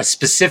 a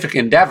specific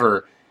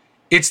endeavor,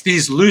 it's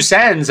these loose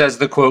ends, as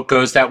the quote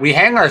goes, that we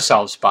hang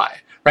ourselves by.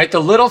 Right,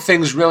 the little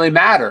things really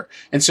matter,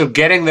 and so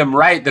getting them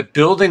right, the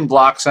building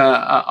blocks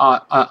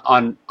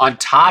on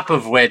top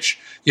of which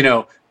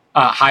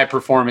high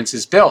performance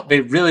is built, they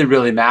really,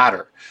 really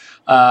matter.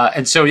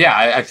 And so,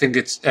 yeah, I think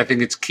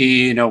it's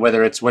key.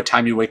 Whether it's what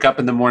time you wake up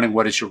in the morning,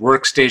 what does your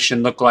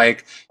workstation look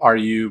like? Are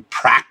you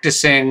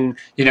practicing?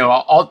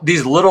 All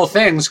these little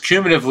things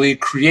cumulatively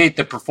create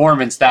the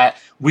performance that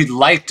we'd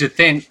like to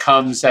think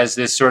comes as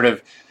this sort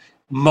of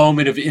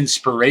moment of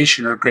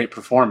inspiration or great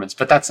performance,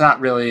 but that's not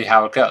really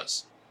how it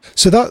goes.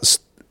 So that's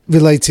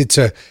related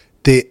to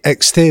the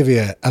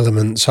exterior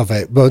elements of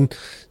it, but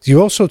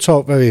you also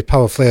talk very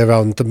powerfully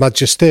around the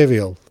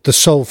magisterial, the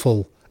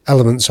soulful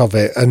elements of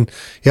it, and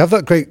you have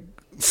that great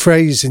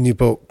phrase in your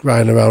book,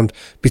 Ryan, around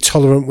be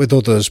tolerant with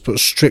others but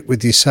strict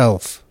with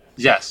yourself.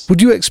 Yes.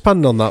 Would you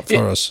expand on that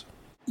for us?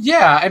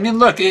 Yeah, I mean,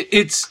 look,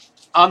 it's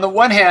on the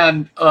one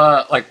hand,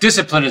 like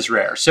discipline is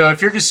rare. So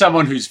if you're just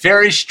someone who's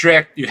very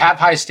strict, you have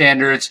high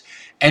standards,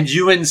 and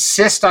you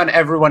insist on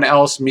everyone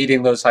else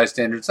meeting those high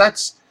standards,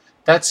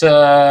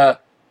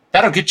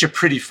 that'll get you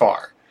pretty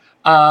far.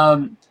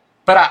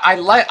 But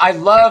I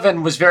love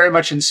and was very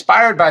much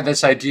inspired by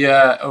this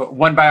idea.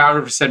 One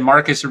biographer said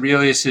Marcus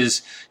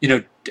Aurelius's,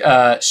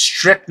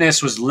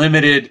 strictness was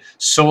limited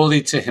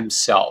solely to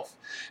himself,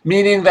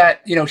 meaning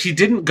that, he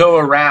didn't go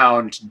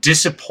around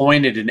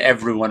disappointed in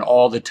everyone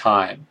all the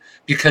time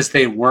because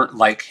they weren't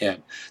like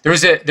him. There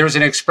was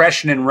an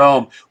expression in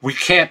Rome, we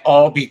can't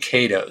all be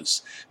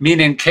Catos,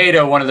 meaning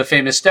Cato, one of the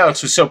famous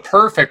Stoics, was so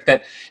perfect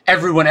that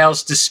everyone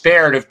else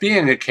despaired of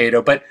being a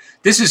Cato. But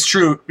this is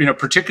true,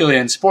 particularly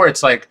in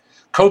sports. Like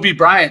Kobe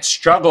Bryant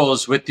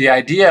struggles with the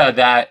idea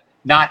that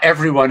not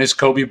everyone is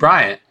Kobe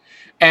Bryant.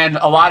 And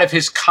a lot of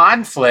his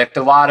conflict,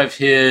 a lot of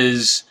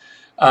his,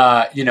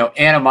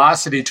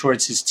 animosity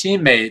towards his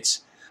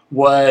teammates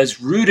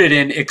was rooted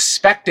in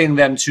expecting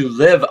them to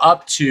live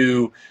up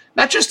to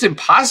not just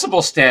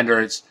impossible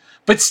standards,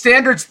 but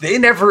standards they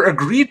never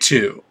agreed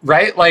to,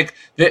 right? Like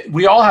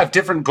we all have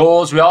different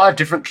goals. We all have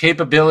different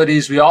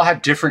capabilities. We all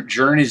have different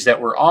journeys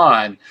that we're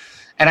on.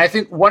 And I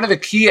think one of the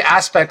key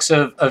aspects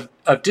of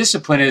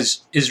discipline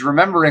is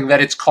remembering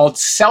that it's called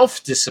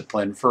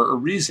self-discipline for a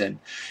reason.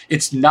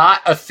 It's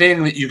not a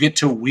thing that you get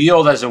to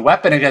wield as a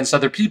weapon against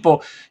other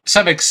people.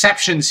 Some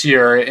exceptions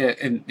here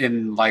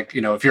in like,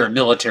 if you're a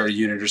military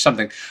unit or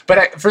something.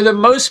 But for the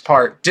most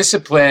part,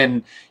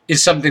 discipline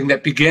is something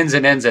that begins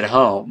and ends at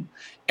home.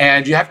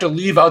 And you have to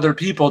leave other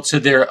people to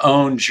their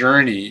own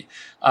journey,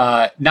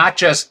 not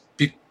just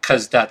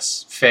because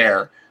that's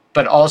fair,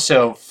 but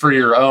also for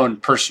your own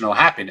personal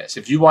happiness.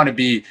 If you want to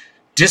be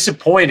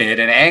disappointed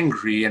and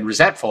angry and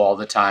resentful all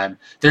the time,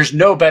 there's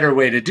no better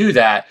way to do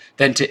that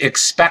than to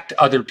expect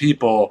other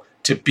people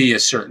to be a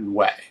certain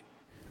way.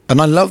 And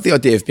I love the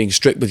idea of being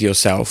strict with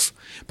yourself,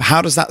 but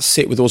how does that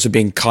sit with also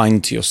being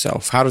kind to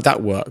yourself? How did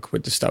that work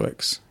with the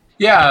Stoics?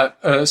 Yeah,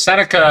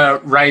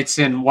 Seneca writes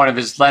in one of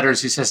his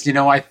letters, he says,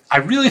 I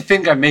really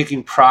think I'm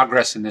making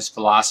progress in this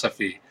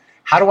philosophy.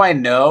 How do I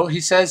know?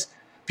 He says,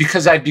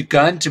 because I've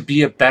begun to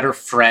be a better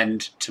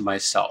friend to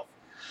myself.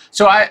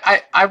 So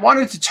I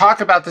wanted to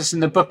talk about this in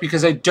the book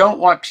because I don't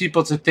want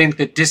people to think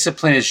that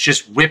discipline is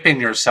just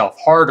whipping yourself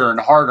harder and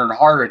harder and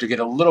harder to get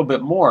a little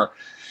bit more.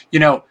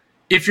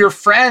 If your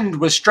friend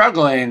was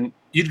struggling,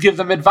 you'd give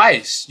them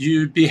advice.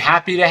 You'd be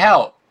happy to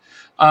help.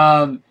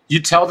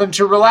 You'd tell them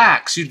to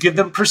relax. You'd give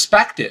them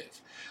perspective.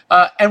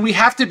 And we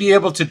have to be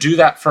able to do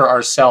that for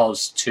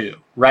ourselves too,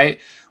 right?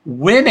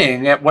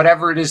 Winning at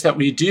whatever it is that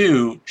we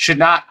do should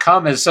not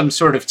come as some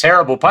sort of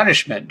terrible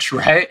punishment,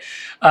 right?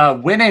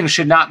 Winning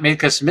should not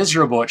make us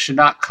miserable. It should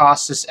not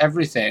cost us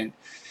everything.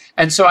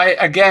 And so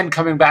again,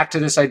 coming back to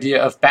this idea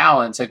of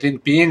balance, I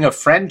think being a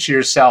friend to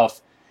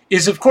yourself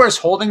is, of course,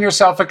 holding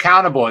yourself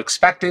accountable,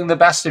 expecting the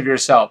best of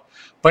yourself.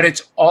 But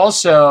it's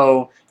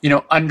also,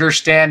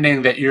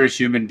 understanding that you're a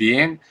human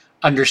being,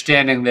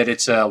 understanding that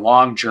it's a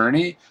long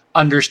journey,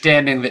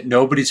 understanding that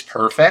nobody's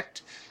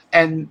perfect,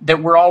 and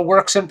that we're all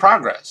works in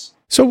progress.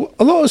 So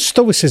a lot of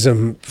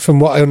Stoicism, from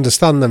what I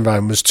understand then,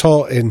 Ryan, was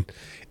taught in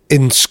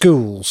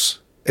schools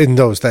in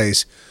those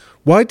days.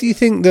 Why do you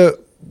think that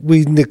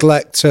we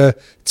neglect to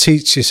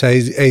teach this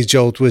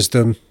age-old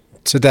wisdom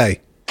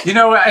today?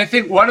 I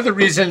think one of the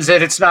reasons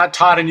that it's not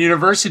taught in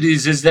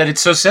universities is that it's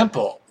so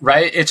simple,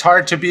 right? It's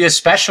hard to be a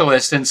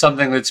specialist in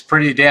something that's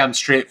pretty damn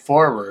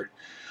straightforward.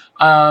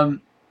 Over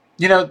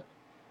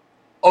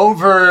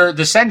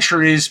the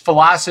centuries,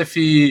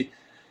 philosophy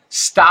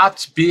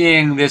stopped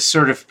being this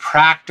sort of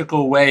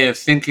practical way of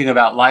thinking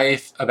about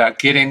life, about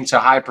getting to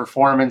high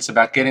performance,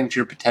 about getting to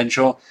your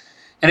potential.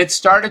 And it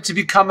started to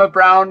become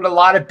around a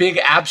lot of big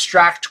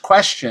abstract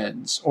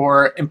questions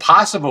or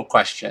impossible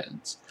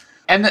questions.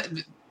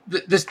 And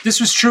this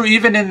was true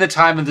even in the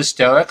time of the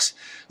Stoics.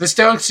 The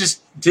Stoics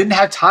just didn't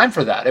have time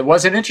for that. It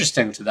wasn't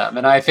interesting to them.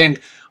 And I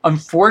think,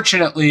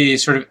 unfortunately,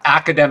 sort of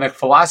academic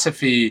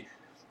philosophy,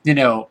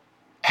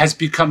 has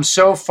become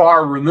so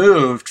far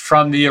removed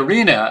from the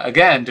arena,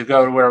 again, to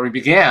go to where we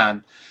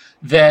began,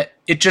 that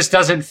it just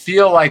doesn't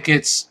feel like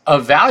it's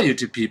of value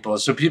to people.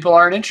 So people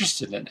aren't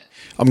interested in it.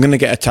 I'm going to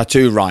get a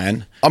tattoo,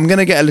 Ryan. I'm going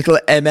to get a little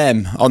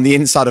MM on the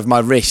inside of my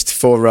wrist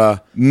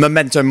for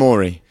Memento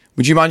Mori.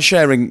 Would you mind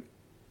sharing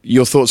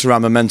your thoughts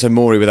around Memento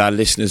Mori with our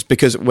listeners?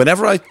 Because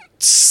whenever I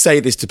say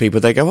this to people,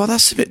 they go, well,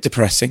 that's a bit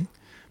depressing.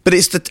 But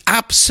it's the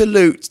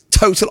absolute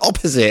total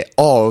opposite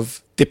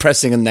of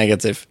depressing and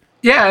negative.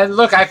 Yeah, and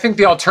look, I think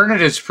the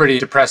alternative is pretty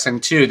depressing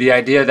too. The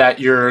idea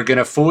that you're going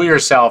to fool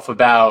yourself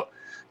about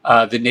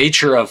the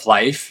nature of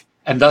life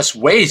and thus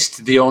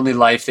waste the only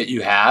life that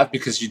you have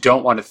because you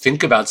don't want to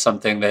think about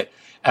something that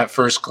at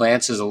first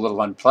glance is a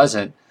little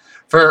unpleasant.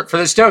 For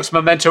the Stoics,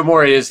 Memento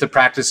Mori is the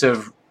practice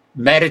of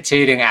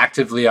meditating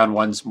actively on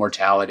one's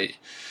mortality.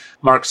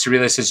 Marcus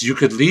Aurelius says, you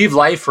could leave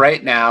life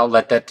right now,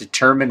 let that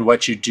determine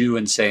what you do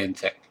and say and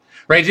think.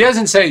 Right? He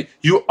doesn't say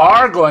you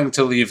are going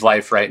to leave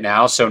life right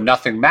now, so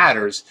nothing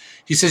matters.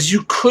 He says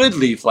you could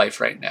leave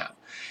life right now.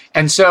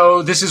 And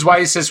so this is why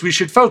he says we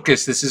should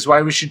focus. This is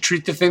why we should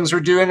treat the things we're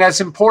doing as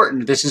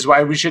important. This is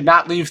why we should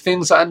not leave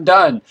things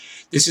undone.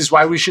 This is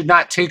why we should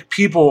not take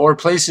people or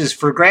places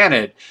for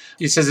granted.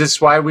 He says this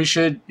is why we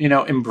should,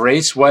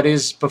 embrace what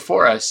is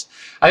before us.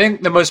 I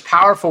think the most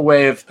powerful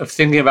way of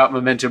thinking about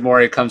memento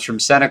mori comes from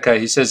Seneca.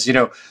 He says,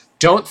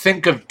 don't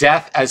think of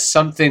death as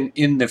something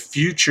in the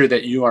future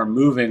that you are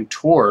moving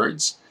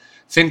towards.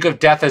 Think of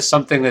death as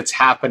something that's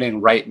happening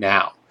right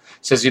now.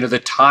 Says, the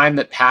time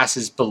that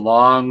passes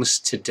belongs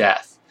to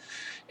death.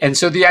 And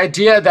so the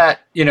idea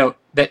that,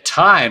 that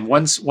time,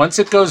 once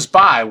it goes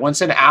by,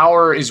 once an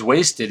hour is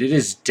wasted, it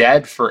is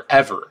dead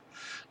forever.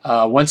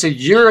 Once a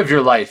year of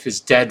your life is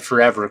dead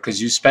forever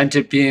because you spent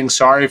it being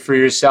sorry for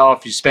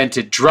yourself, you spent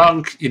it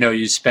drunk,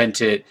 you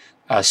spent it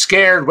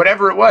scared,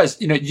 whatever it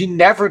was, you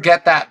never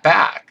get that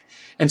back.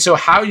 And so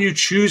how you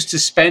choose to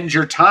spend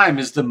your time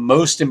is the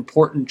most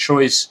important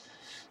choice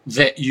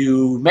that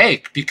you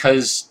make,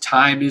 because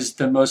time is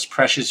the most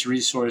precious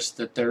resource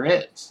that there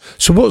is.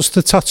 So what's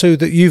the tattoo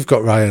that you've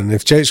got, Ryan?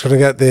 If Jake's going to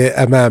get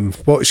the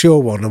what's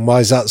your one, and why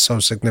is that so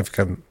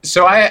significant?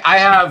 So I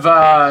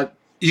have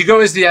ego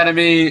is the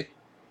enemy,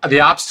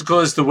 the obstacle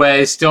is the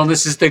way,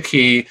 stillness is the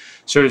key.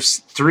 Sort of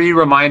 3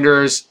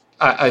 reminders,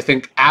 I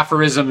think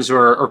aphorisms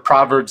or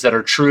proverbs that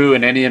are true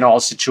in any and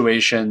all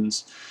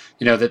situations.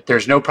 That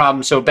there's no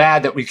problem so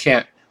bad that we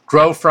can't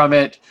grow from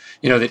it.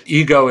 That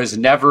ego is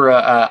never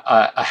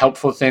a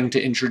helpful thing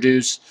to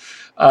introduce,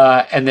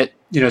 and that,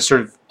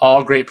 sort of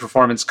all great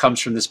performance comes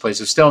from this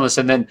place of stillness.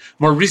 And then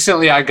more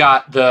recently, I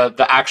got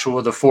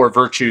the 4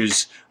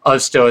 virtues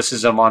of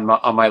Stoicism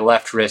on my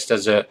left wrist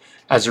as a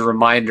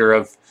reminder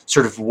of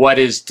sort of what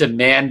is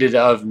demanded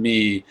of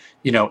me,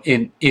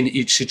 in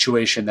each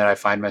situation that I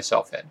find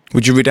myself in.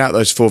 Would you read out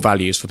those 4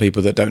 values for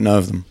people that don't know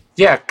of them?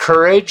 Yeah,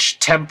 courage,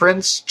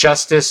 temperance,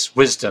 justice,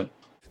 wisdom.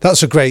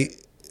 That's a great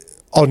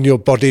on your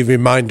body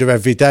reminder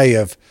every day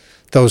of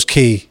those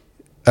key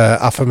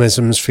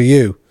aphorisms for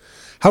you.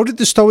 How did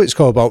the Stoics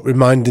go about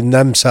reminding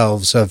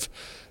themselves of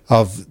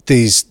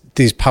these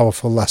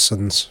powerful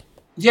lessons?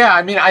 Yeah,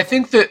 I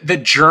think that the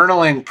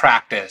journaling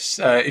practice,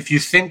 if you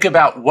think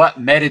about what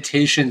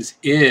meditations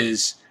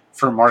is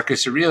for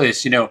Marcus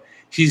Aurelius,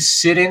 he's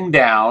sitting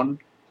down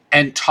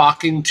and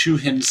talking to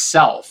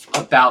himself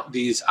about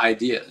these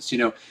ideas.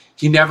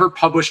 He never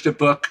published a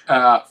book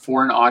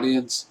for an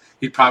audience.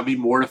 He'd probably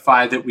be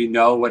mortified that we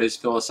know what his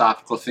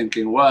philosophical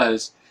thinking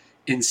was.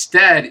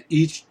 Instead,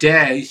 each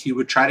day he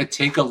would try to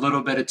take a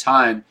little bit of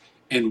time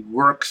and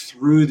work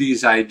through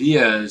these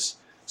ideas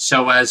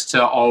so as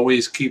to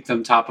always keep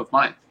them top of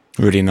mind.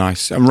 Really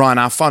nice. And Ryan,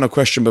 our final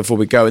question before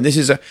we go, and this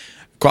is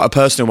quite a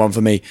personal one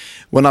for me.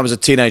 When I was a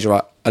teenager,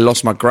 I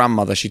lost my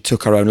grandmother. She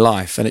took her own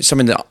life, and it's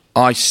something that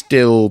I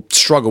still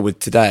struggle with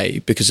today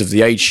because of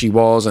the age she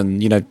was,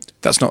 and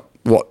that's not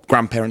what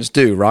grandparents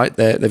do, right?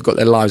 They've got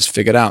their lives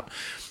figured out.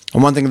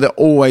 And one thing that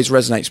always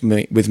resonates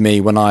with me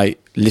when I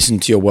listen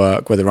to your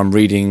work, whether I'm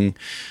reading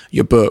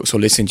your books or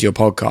listening to your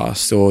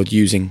podcast or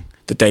using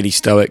the Daily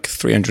Stoic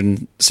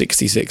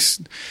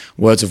 366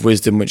 words of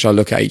wisdom, which I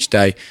look at each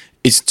day,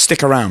 is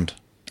stick around.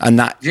 And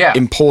that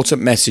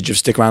important message of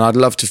stick around, I'd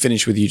love to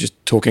finish with you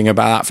just talking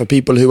about that for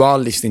people who are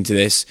listening to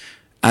this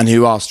and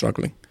who are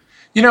struggling.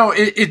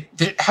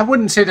 I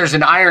wouldn't say there's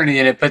an irony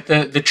in it, but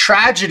the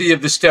tragedy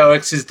of the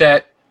Stoics is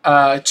that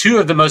 2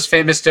 of the most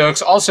famous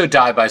Stoics also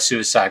die by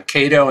suicide.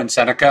 Cato and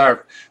Seneca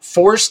are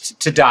forced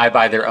to die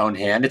by their own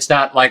hand. It's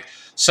not like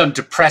some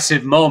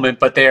depressive moment,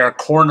 but they are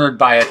cornered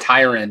by a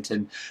tyrant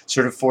and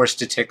sort of forced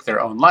to take their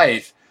own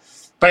life.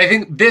 But I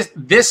think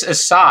this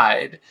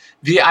aside,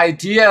 the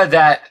idea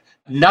that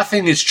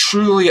nothing is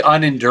truly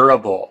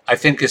unendurable, I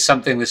think is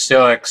something the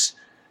Stoics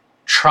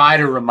try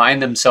to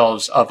remind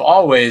themselves of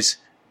always,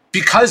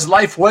 because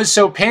life was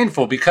so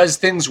painful, because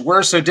things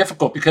were so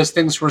difficult, because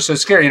things were so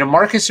scary.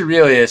 Marcus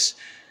Aurelius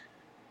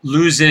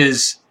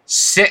loses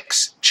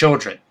 6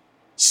 children.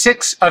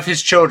 6 of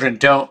his children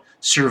don't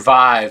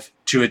survive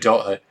to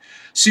adulthood.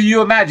 So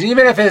you imagine,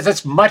 even if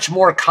that's much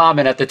more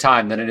common at the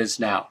time than it is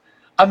now,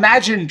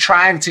 imagine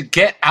trying to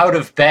get out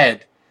of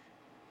bed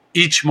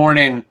each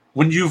morning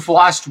when you've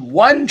lost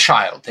 1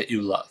 child that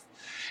you love.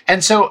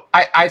 And so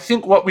I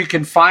think what we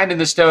can find in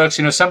the Stoics,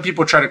 some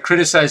people try to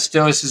criticize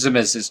Stoicism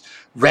as this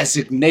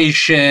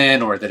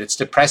resignation or that it's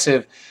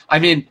depressive.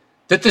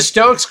 That the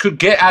Stoics could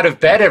get out of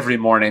bed every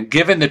morning,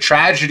 given the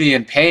tragedy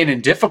and pain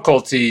and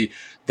difficulty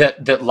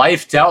that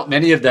life dealt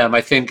many of them,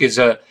 I think is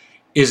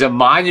a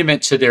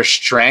monument to their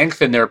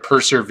strength and their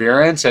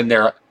perseverance and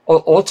their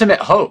ultimate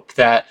hope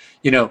that,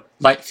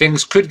 like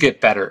things could get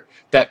better,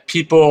 that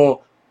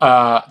people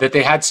that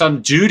they had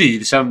some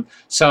duty, some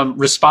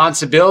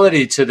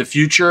responsibility to the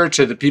future,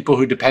 to the people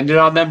who depended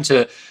on them,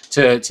 to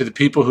the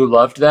people who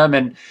loved them,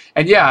 and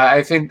yeah,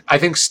 I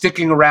think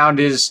sticking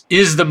around is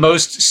the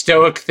most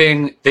Stoic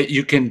thing that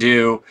you can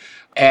do,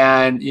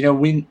 and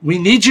we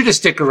need you to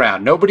stick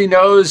around. Nobody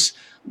knows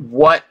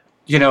what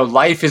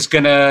life is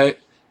gonna.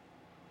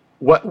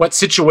 What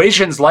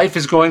situations life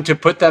is going to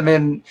put them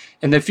in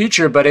the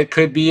future, but it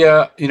could be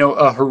a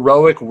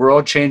heroic,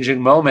 world-changing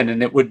moment,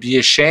 and it would be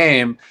a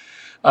shame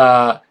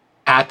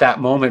at that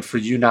moment for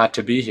you not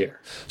to be here.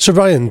 So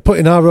Ryan,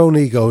 putting our own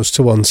egos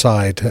to one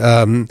side,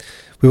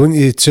 we want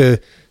you to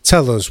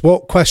tell us,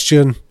 what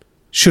question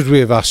should we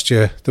have asked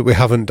you that we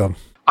haven't done?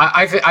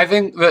 I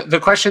think the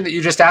question that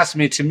you just asked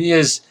me, to me,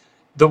 is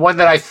the one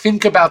that I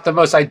think about the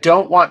most. I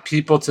don't want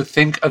people to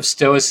think of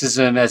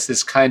Stoicism as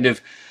this kind of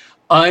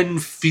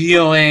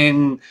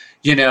unfeeling,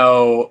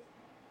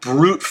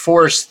 brute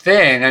force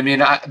thing. I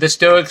mean, the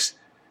Stoics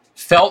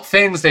felt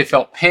things. They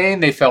felt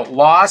pain. They felt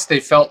loss. They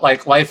felt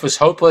like life was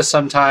hopeless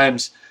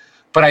sometimes.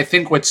 But I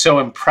think what's so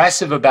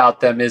impressive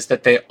about them is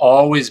that they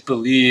always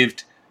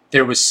believed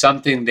there was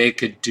something they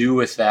could do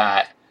with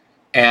that.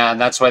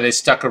 And that's why they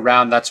stuck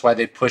around. That's why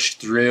they pushed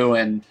through.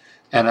 And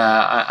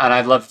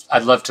I'd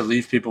love to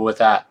leave people with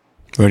that.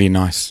 Really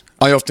nice.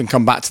 I often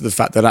come back to the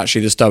fact that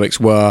actually the Stoics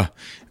were,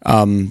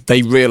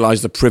 they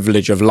realized the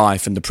privilege of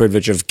life and the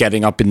privilege of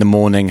getting up in the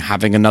morning,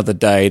 having another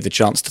day, the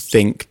chance to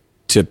think,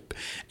 to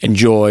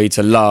enjoy,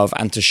 to love,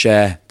 and to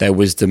share their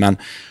wisdom. And,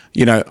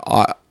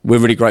 we're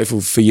really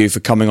grateful for you for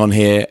coming on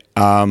here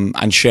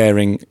and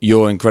sharing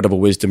your incredible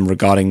wisdom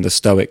regarding the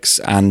Stoics.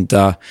 And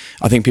I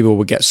think people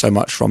will get so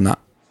much from that.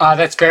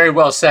 That's very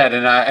well said,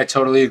 and I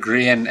totally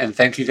agree, and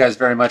thank you guys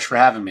very much for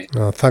having me.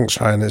 Oh, thanks,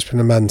 Ryan. It's been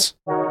immense.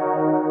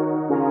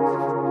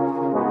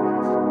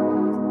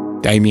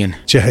 Damien.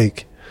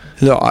 Jake.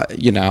 Look,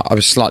 I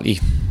was slightly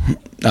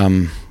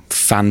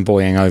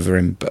fanboying over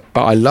him, but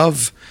I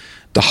love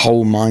the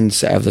whole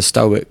mindset of the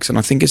Stoics, and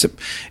I think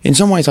in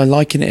some ways I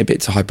liken it a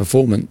bit to high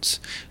performance.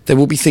 There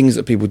will be things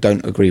that people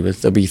don't agree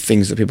with, there'll be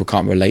things that people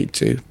can't relate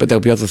to, but there'll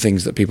be other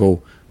things that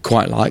people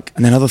quite like,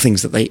 and then other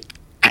things that they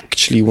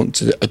actually want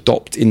to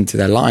adopt into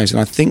their lives.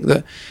 And I think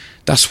that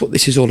that's what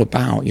this is all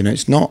about.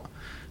 It's not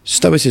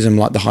Stoicism,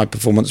 like the High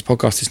Performance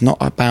podcast, is not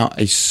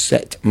about a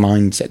set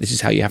mindset. This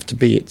is how you have to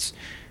be.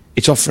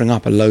 It's offering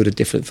up a load of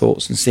different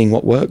thoughts and seeing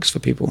what works for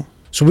people.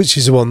 So which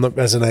is the one that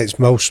resonates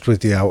most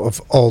with you out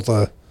of all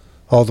the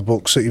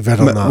books that you've read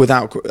on that?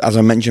 Without, as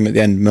I mentioned at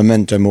the end,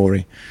 Memento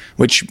Mori,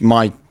 which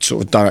my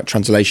sort of direct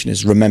translation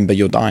is remember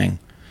you're dying.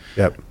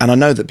 Yep. And I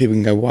know that people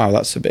can go, wow,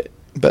 that's a bit...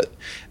 But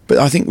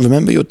I think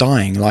remember you're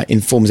dying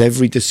informs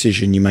every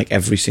decision you make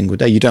every single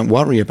day. You don't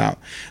worry about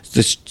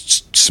the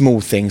small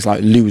things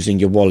like losing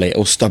your wallet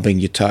or stubbing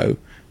your toe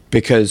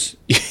because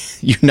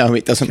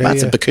it doesn't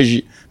matter because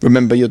you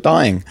remember you're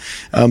dying.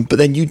 But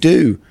then you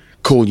do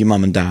call your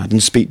mum and dad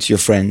and speak to your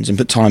friends and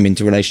put time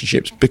into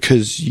relationships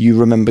because you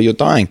remember you're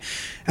dying.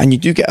 And you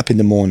do get up in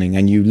the morning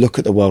and you look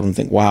at the world and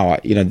think, wow,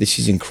 this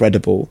is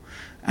incredible.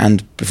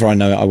 And before I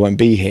know it, I won't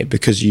be here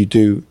because you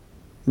do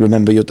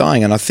remember you're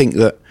dying. And I think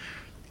that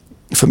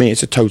for me,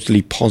 it's a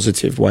totally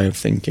positive way of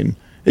thinking.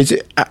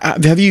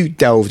 Have you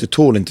delved at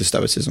all into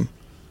Stoicism?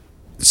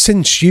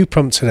 Since you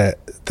prompted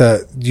it,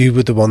 that you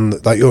were the one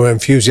that your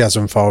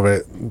enthusiasm for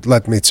it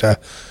led me to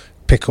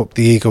pick up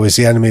the Ego is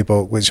the Enemy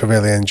book, which I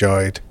really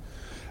enjoyed.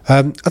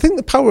 I think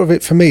the power of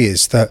it for me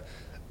is that,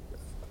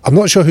 I'm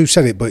not sure who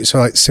said it, but it's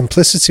like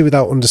simplicity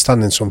without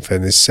understanding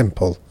something is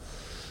simple.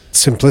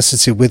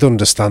 Simplicity with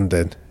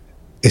understanding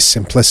is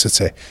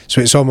simplicity.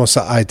 So it's almost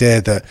that idea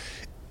that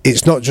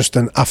it's not just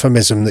an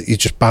aphorism that you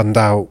just band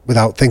out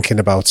without thinking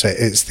about it.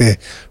 It's the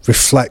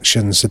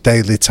reflections, the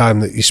daily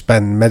time that you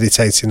spend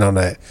meditating on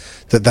it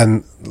that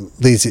then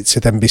leads it to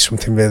then be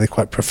something really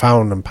quite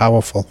profound and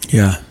powerful.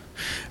 Yeah.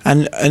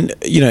 And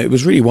it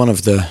was really one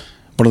of the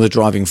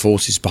driving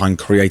forces behind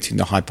creating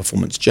the High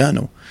Performance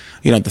Journal.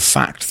 The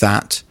fact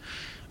that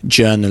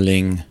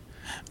journaling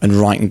and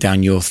writing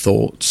down your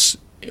thoughts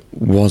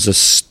was a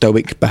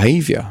Stoic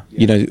behaviour.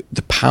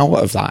 The power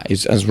of that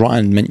is, as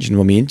Ryan mentioned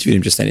when we interviewed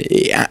him just then,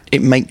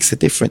 it makes a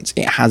difference.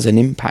 It has an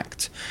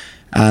impact.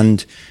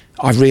 And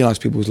I've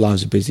realised people's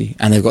lives are busy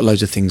and they've got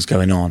loads of things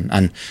going on.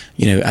 And,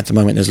 at the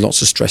moment there's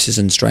lots of stresses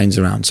and strains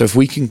around. So if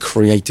we can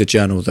create a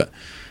journal that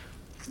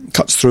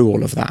cuts through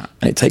all of that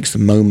and it takes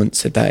them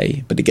moments a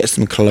day, but it gets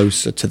them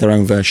closer to their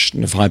own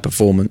version of high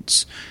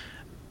performance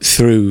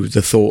through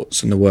the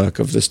thoughts and the work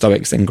of the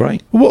Stoics, then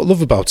great. What I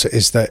love about it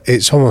is that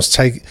it's almost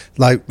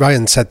like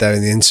Ryan said there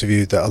in the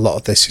interview, that a lot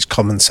of this is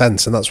common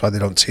sense, and that's why they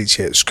don't teach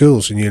it at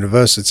schools and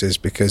universities,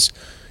 because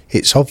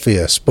it's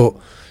obvious. But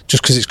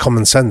just because it's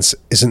common sense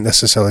isn't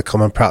necessarily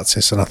common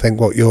practice. And I think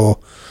what you're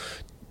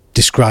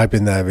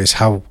describing there is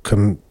how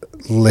can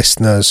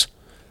listeners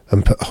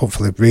and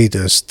hopefully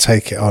readers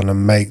take it on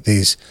and make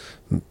these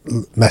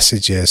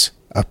messages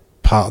a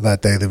part of their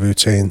daily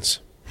routines.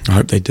 I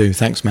hope they do.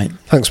 Thanks, mate.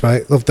 Thanks,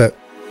 mate. Loved it.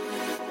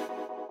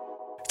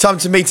 Time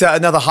to meet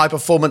another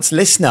high-performance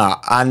listener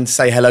and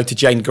say hello to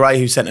Jane Gray,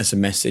 who sent us a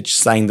message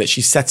saying that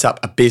she set up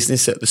a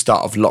business at the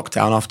start of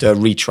lockdown after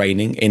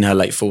retraining in her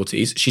late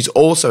 40s. She's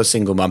also a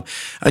single mum,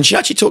 and she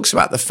actually talks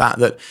about the fact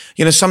that,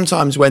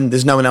 sometimes when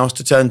there's no one else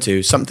to turn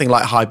to, something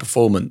like high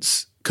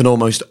performance can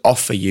almost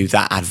offer you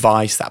that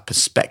advice, that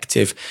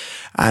perspective,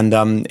 and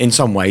in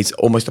some ways,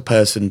 almost a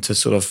person to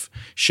sort of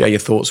share your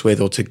thoughts with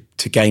or to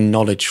gain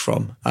knowledge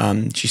from.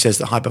 She says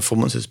that high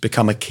performance has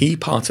become a key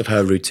part of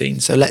her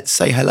routine. So let's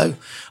say hello.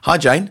 Hi,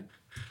 Jane.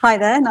 Hi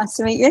there. Nice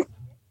to meet you.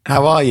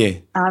 How are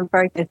you? I'm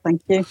very good,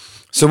 thank you.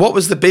 So what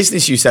was the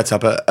business you set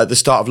up at the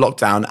start of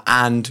lockdown?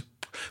 And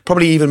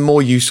probably even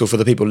more useful for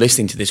the people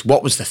listening to this,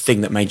 what was the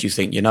thing that made you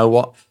think, you know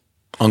what,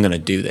 I'm going to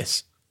do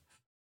this?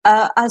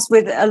 As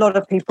with a lot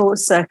of people,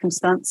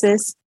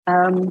 circumstances.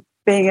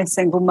 Being a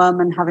single mum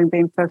and having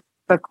been for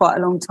quite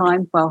a long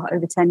time, well,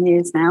 over 10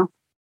 years now,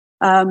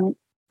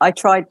 I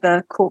tried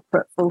the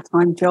corporate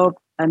full-time job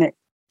and it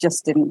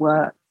just didn't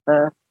work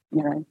for,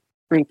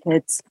 3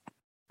 kids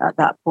at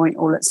that point,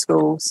 all at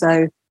school.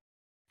 So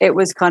it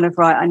was kind of,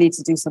 right, I need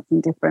to do something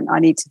different. I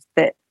need to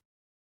fit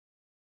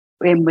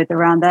in with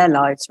around their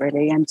lives,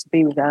 really, and to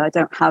be with her. I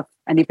don't have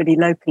anybody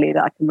locally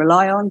that I can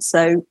rely on.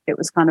 So it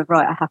was kind of,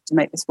 right, I have to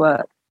make this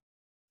work.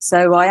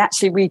 So I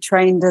actually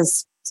retrained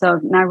so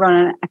I've now run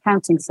an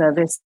accounting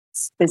service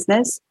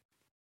business,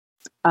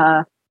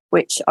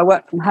 which I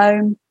work from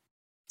home.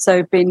 So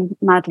I've been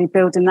madly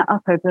building that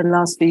up over the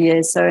last few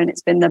years. And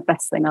it's been the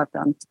best thing I've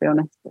done, to be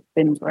honest. It's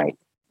been great.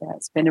 Yeah,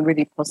 it's been a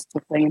really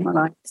positive thing in my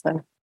life.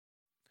 So.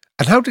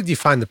 And how did you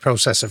find the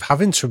process of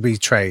having to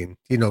retrain?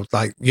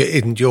 Like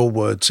in your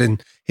words, in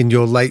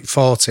your late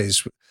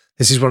 40s,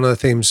 this is one of the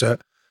themes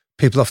that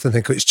people often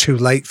think, it's too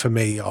late for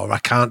me, or I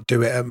can't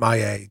do it at my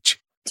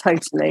age.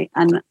 Totally.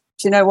 And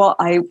do you know what?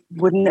 I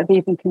wouldn't have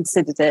even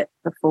considered it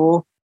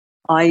before.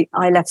 I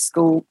left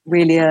school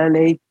really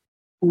early,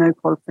 no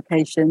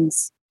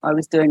qualifications. I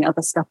was doing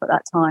other stuff at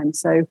that time.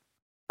 So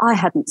I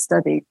hadn't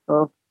studied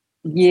for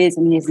years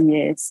and years and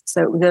years.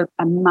 So it was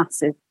a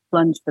massive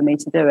plunge for me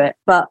to do it.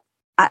 But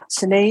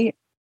actually,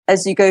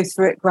 as you go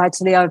through it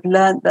gradually, I've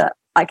learned that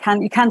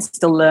you can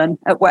still learn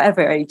at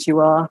whatever age you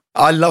are.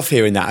 I love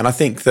hearing that. And I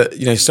think that,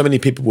 so many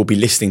people will be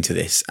listening to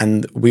this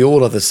and we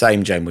all are the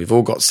same, Jane. We've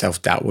all got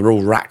self-doubt. We're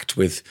all racked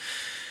with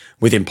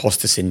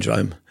imposter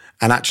syndrome.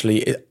 And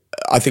actually,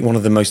 I think one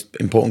of the most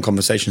important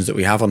conversations that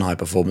we have on high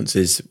performance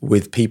is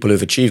with people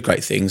who've achieved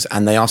great things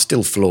and they are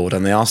still flawed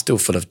and they are still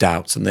full of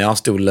doubts and they are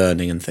still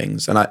learning and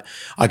things. And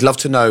I'd love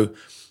to know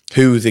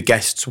who the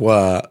guests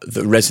were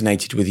that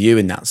resonated with you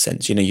in that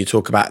sense. You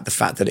talk about the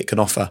fact that it can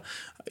offer,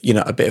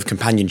 a bit of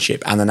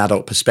companionship and an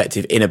adult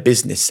perspective in a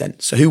business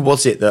sense. So who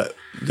was it that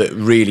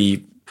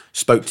really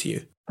spoke to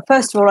you?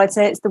 First of all, I'd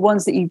say it's the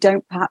ones that you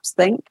don't perhaps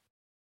think.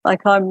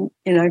 Like I'm,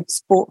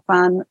 sport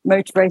fan,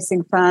 motor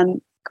racing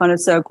fan, kind of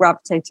so I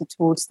gravitated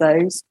towards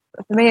those.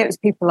 But for me, it was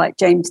people like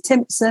James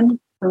Timpson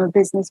from a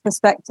business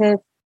perspective,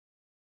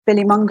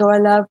 Billy Mungo I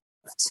loved,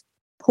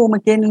 Paul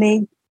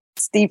McGinley,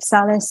 Steve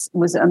Salis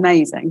was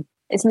amazing.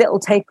 It's little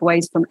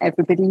takeaways from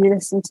everybody you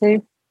listen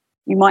to.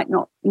 You might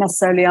not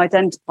necessarily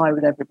identify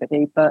with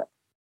everybody, but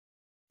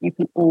you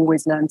can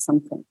always learn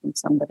something from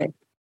somebody.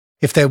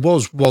 If there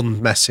was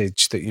one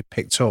message that you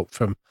picked up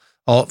from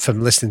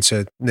listening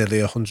to nearly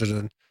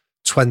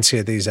 120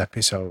 of these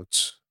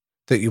episodes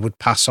that you would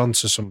pass on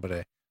to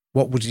somebody,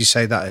 what would you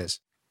say that is?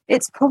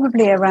 It's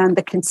probably around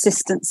the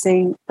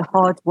consistency, the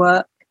hard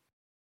work,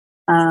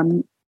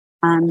 and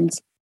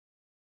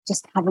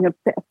just having a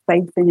bit of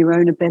faith in your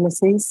own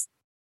abilities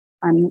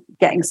and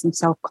getting some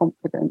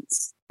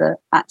self-confidence that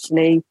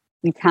actually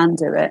you can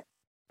do it.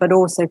 But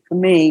also for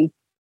me,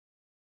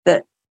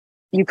 that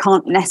you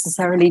can't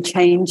necessarily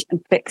change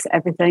and fix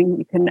everything.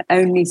 You can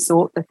only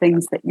sort the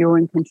things that you're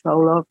in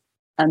control of.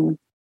 And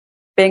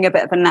being a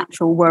bit of a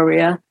natural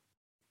worrier,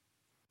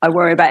 I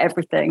worry about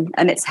everything.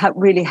 And it's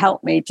really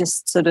helped me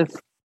just sort of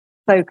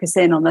focus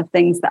in on the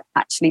things that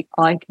actually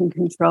I can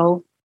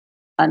control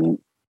and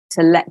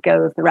to let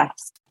go of the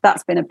rest.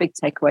 That's been a big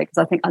takeaway because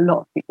I think a lot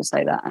of people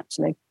say that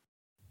actually.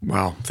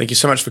 Wow. Thank you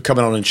so much for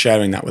coming on and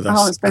sharing that with us.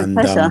 Oh, it's been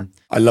a pleasure.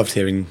 I loved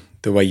hearing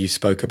the way you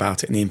spoke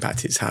about it and the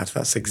impact it's had.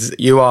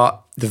 You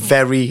are the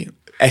very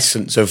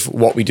essence of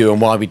what we do and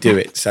why we do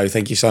it. So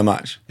thank you so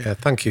much. Yeah,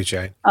 thank you,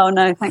 Jane. Oh,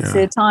 no, thanks for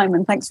your time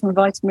and thanks for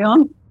inviting me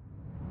on.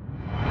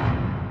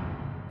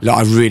 Look,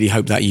 I really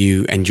hope that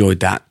you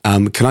enjoyed that.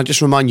 Can I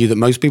just remind you that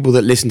most people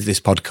that listen to this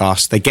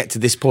podcast, they get to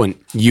this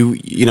point.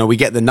 You know, we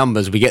get the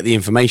numbers, we get the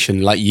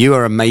information. Like, you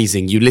are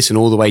amazing. You listen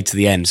all the way to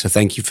the end. So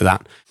thank you for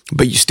that.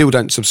 But you still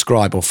don't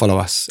subscribe or follow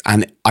us.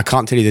 And I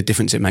can't tell you the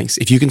difference it makes.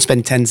 If you can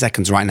spend 10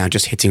 seconds right now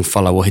just hitting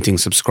follow or hitting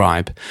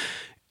subscribe,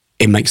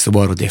 it makes the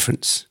world of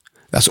difference.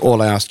 That's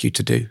all I ask you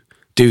to do.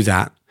 Do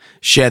that.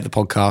 Share the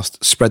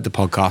podcast, spread the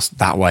podcast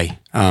that way.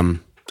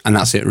 And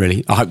that's it,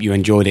 really. I hope you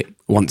enjoyed it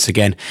once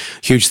again.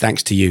 Huge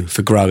thanks to you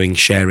for growing,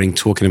 sharing,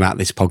 talking about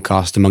this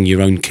podcast among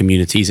your own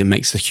communities. It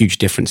makes a huge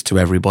difference to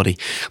everybody.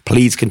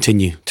 Please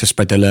continue to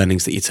spread the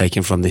learnings that you're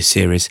taking from this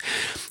series.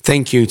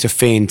 Thank you to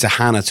Finn, to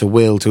Hannah, to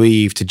Will, to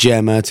Eve, to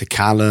Gemma, to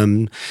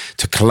Callum,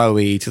 to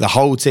Chloe, to the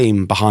whole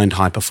team behind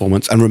High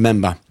Performance. And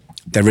remember,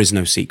 there is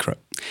no secret.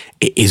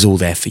 It is all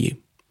there for you.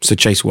 So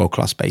chase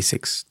world-class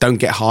basics. Don't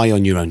get high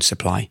on your own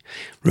supply.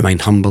 Remain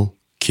humble,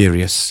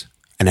 curious,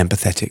 and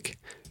empathetic.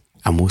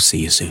 And we'll see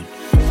you soon.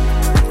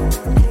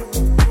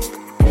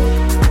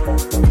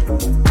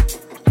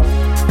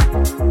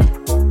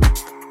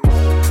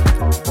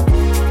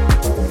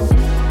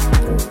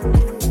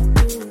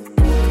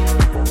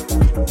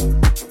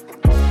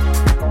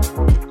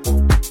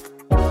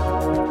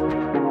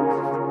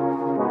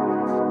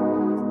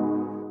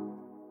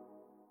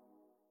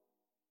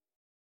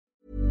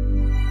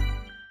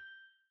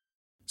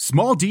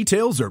 Small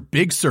details are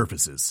big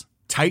surfaces.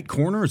 Tight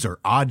corners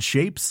are odd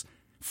shapes.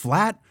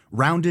 Flat,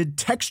 rounded,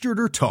 textured,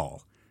 or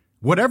tall.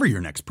 Whatever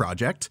your next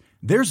project,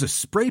 there's a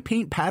spray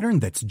paint pattern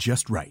that's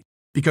just right.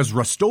 Because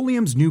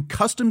Rust-Oleum's new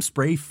Custom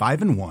Spray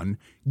 5-in-1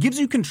 gives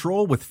you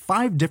control with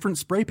 5 different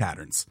spray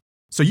patterns.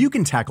 So you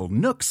can tackle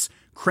nooks,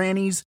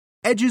 crannies,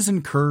 edges,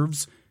 and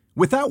curves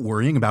without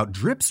worrying about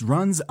drips,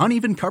 runs,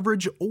 uneven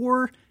coverage,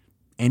 or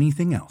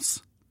anything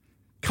else.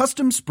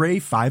 Custom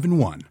Spray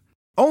 5-in-1.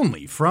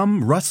 Only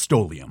from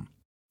Rust-Oleum.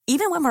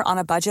 Even when we're on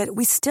a budget,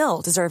 we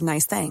still deserve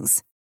nice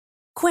things.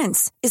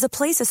 Quince is a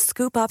place to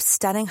scoop up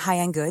stunning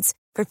high-end goods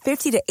for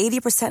 50 to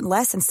 80%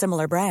 less than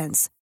similar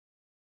brands.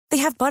 They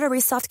have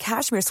buttery soft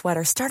cashmere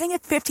sweaters starting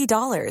at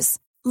 $50,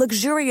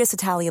 luxurious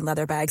Italian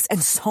leather bags,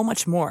 and so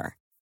much more.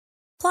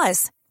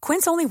 Plus,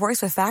 Quince only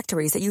works with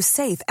factories that use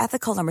safe,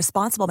 ethical, and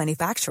responsible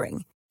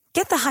manufacturing.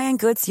 Get the high-end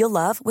goods you'll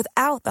love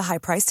without the high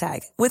price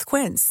tag with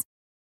Quince.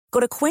 Go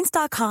to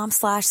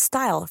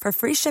quince.com/style for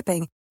free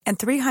shipping and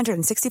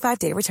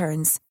 365-day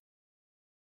returns.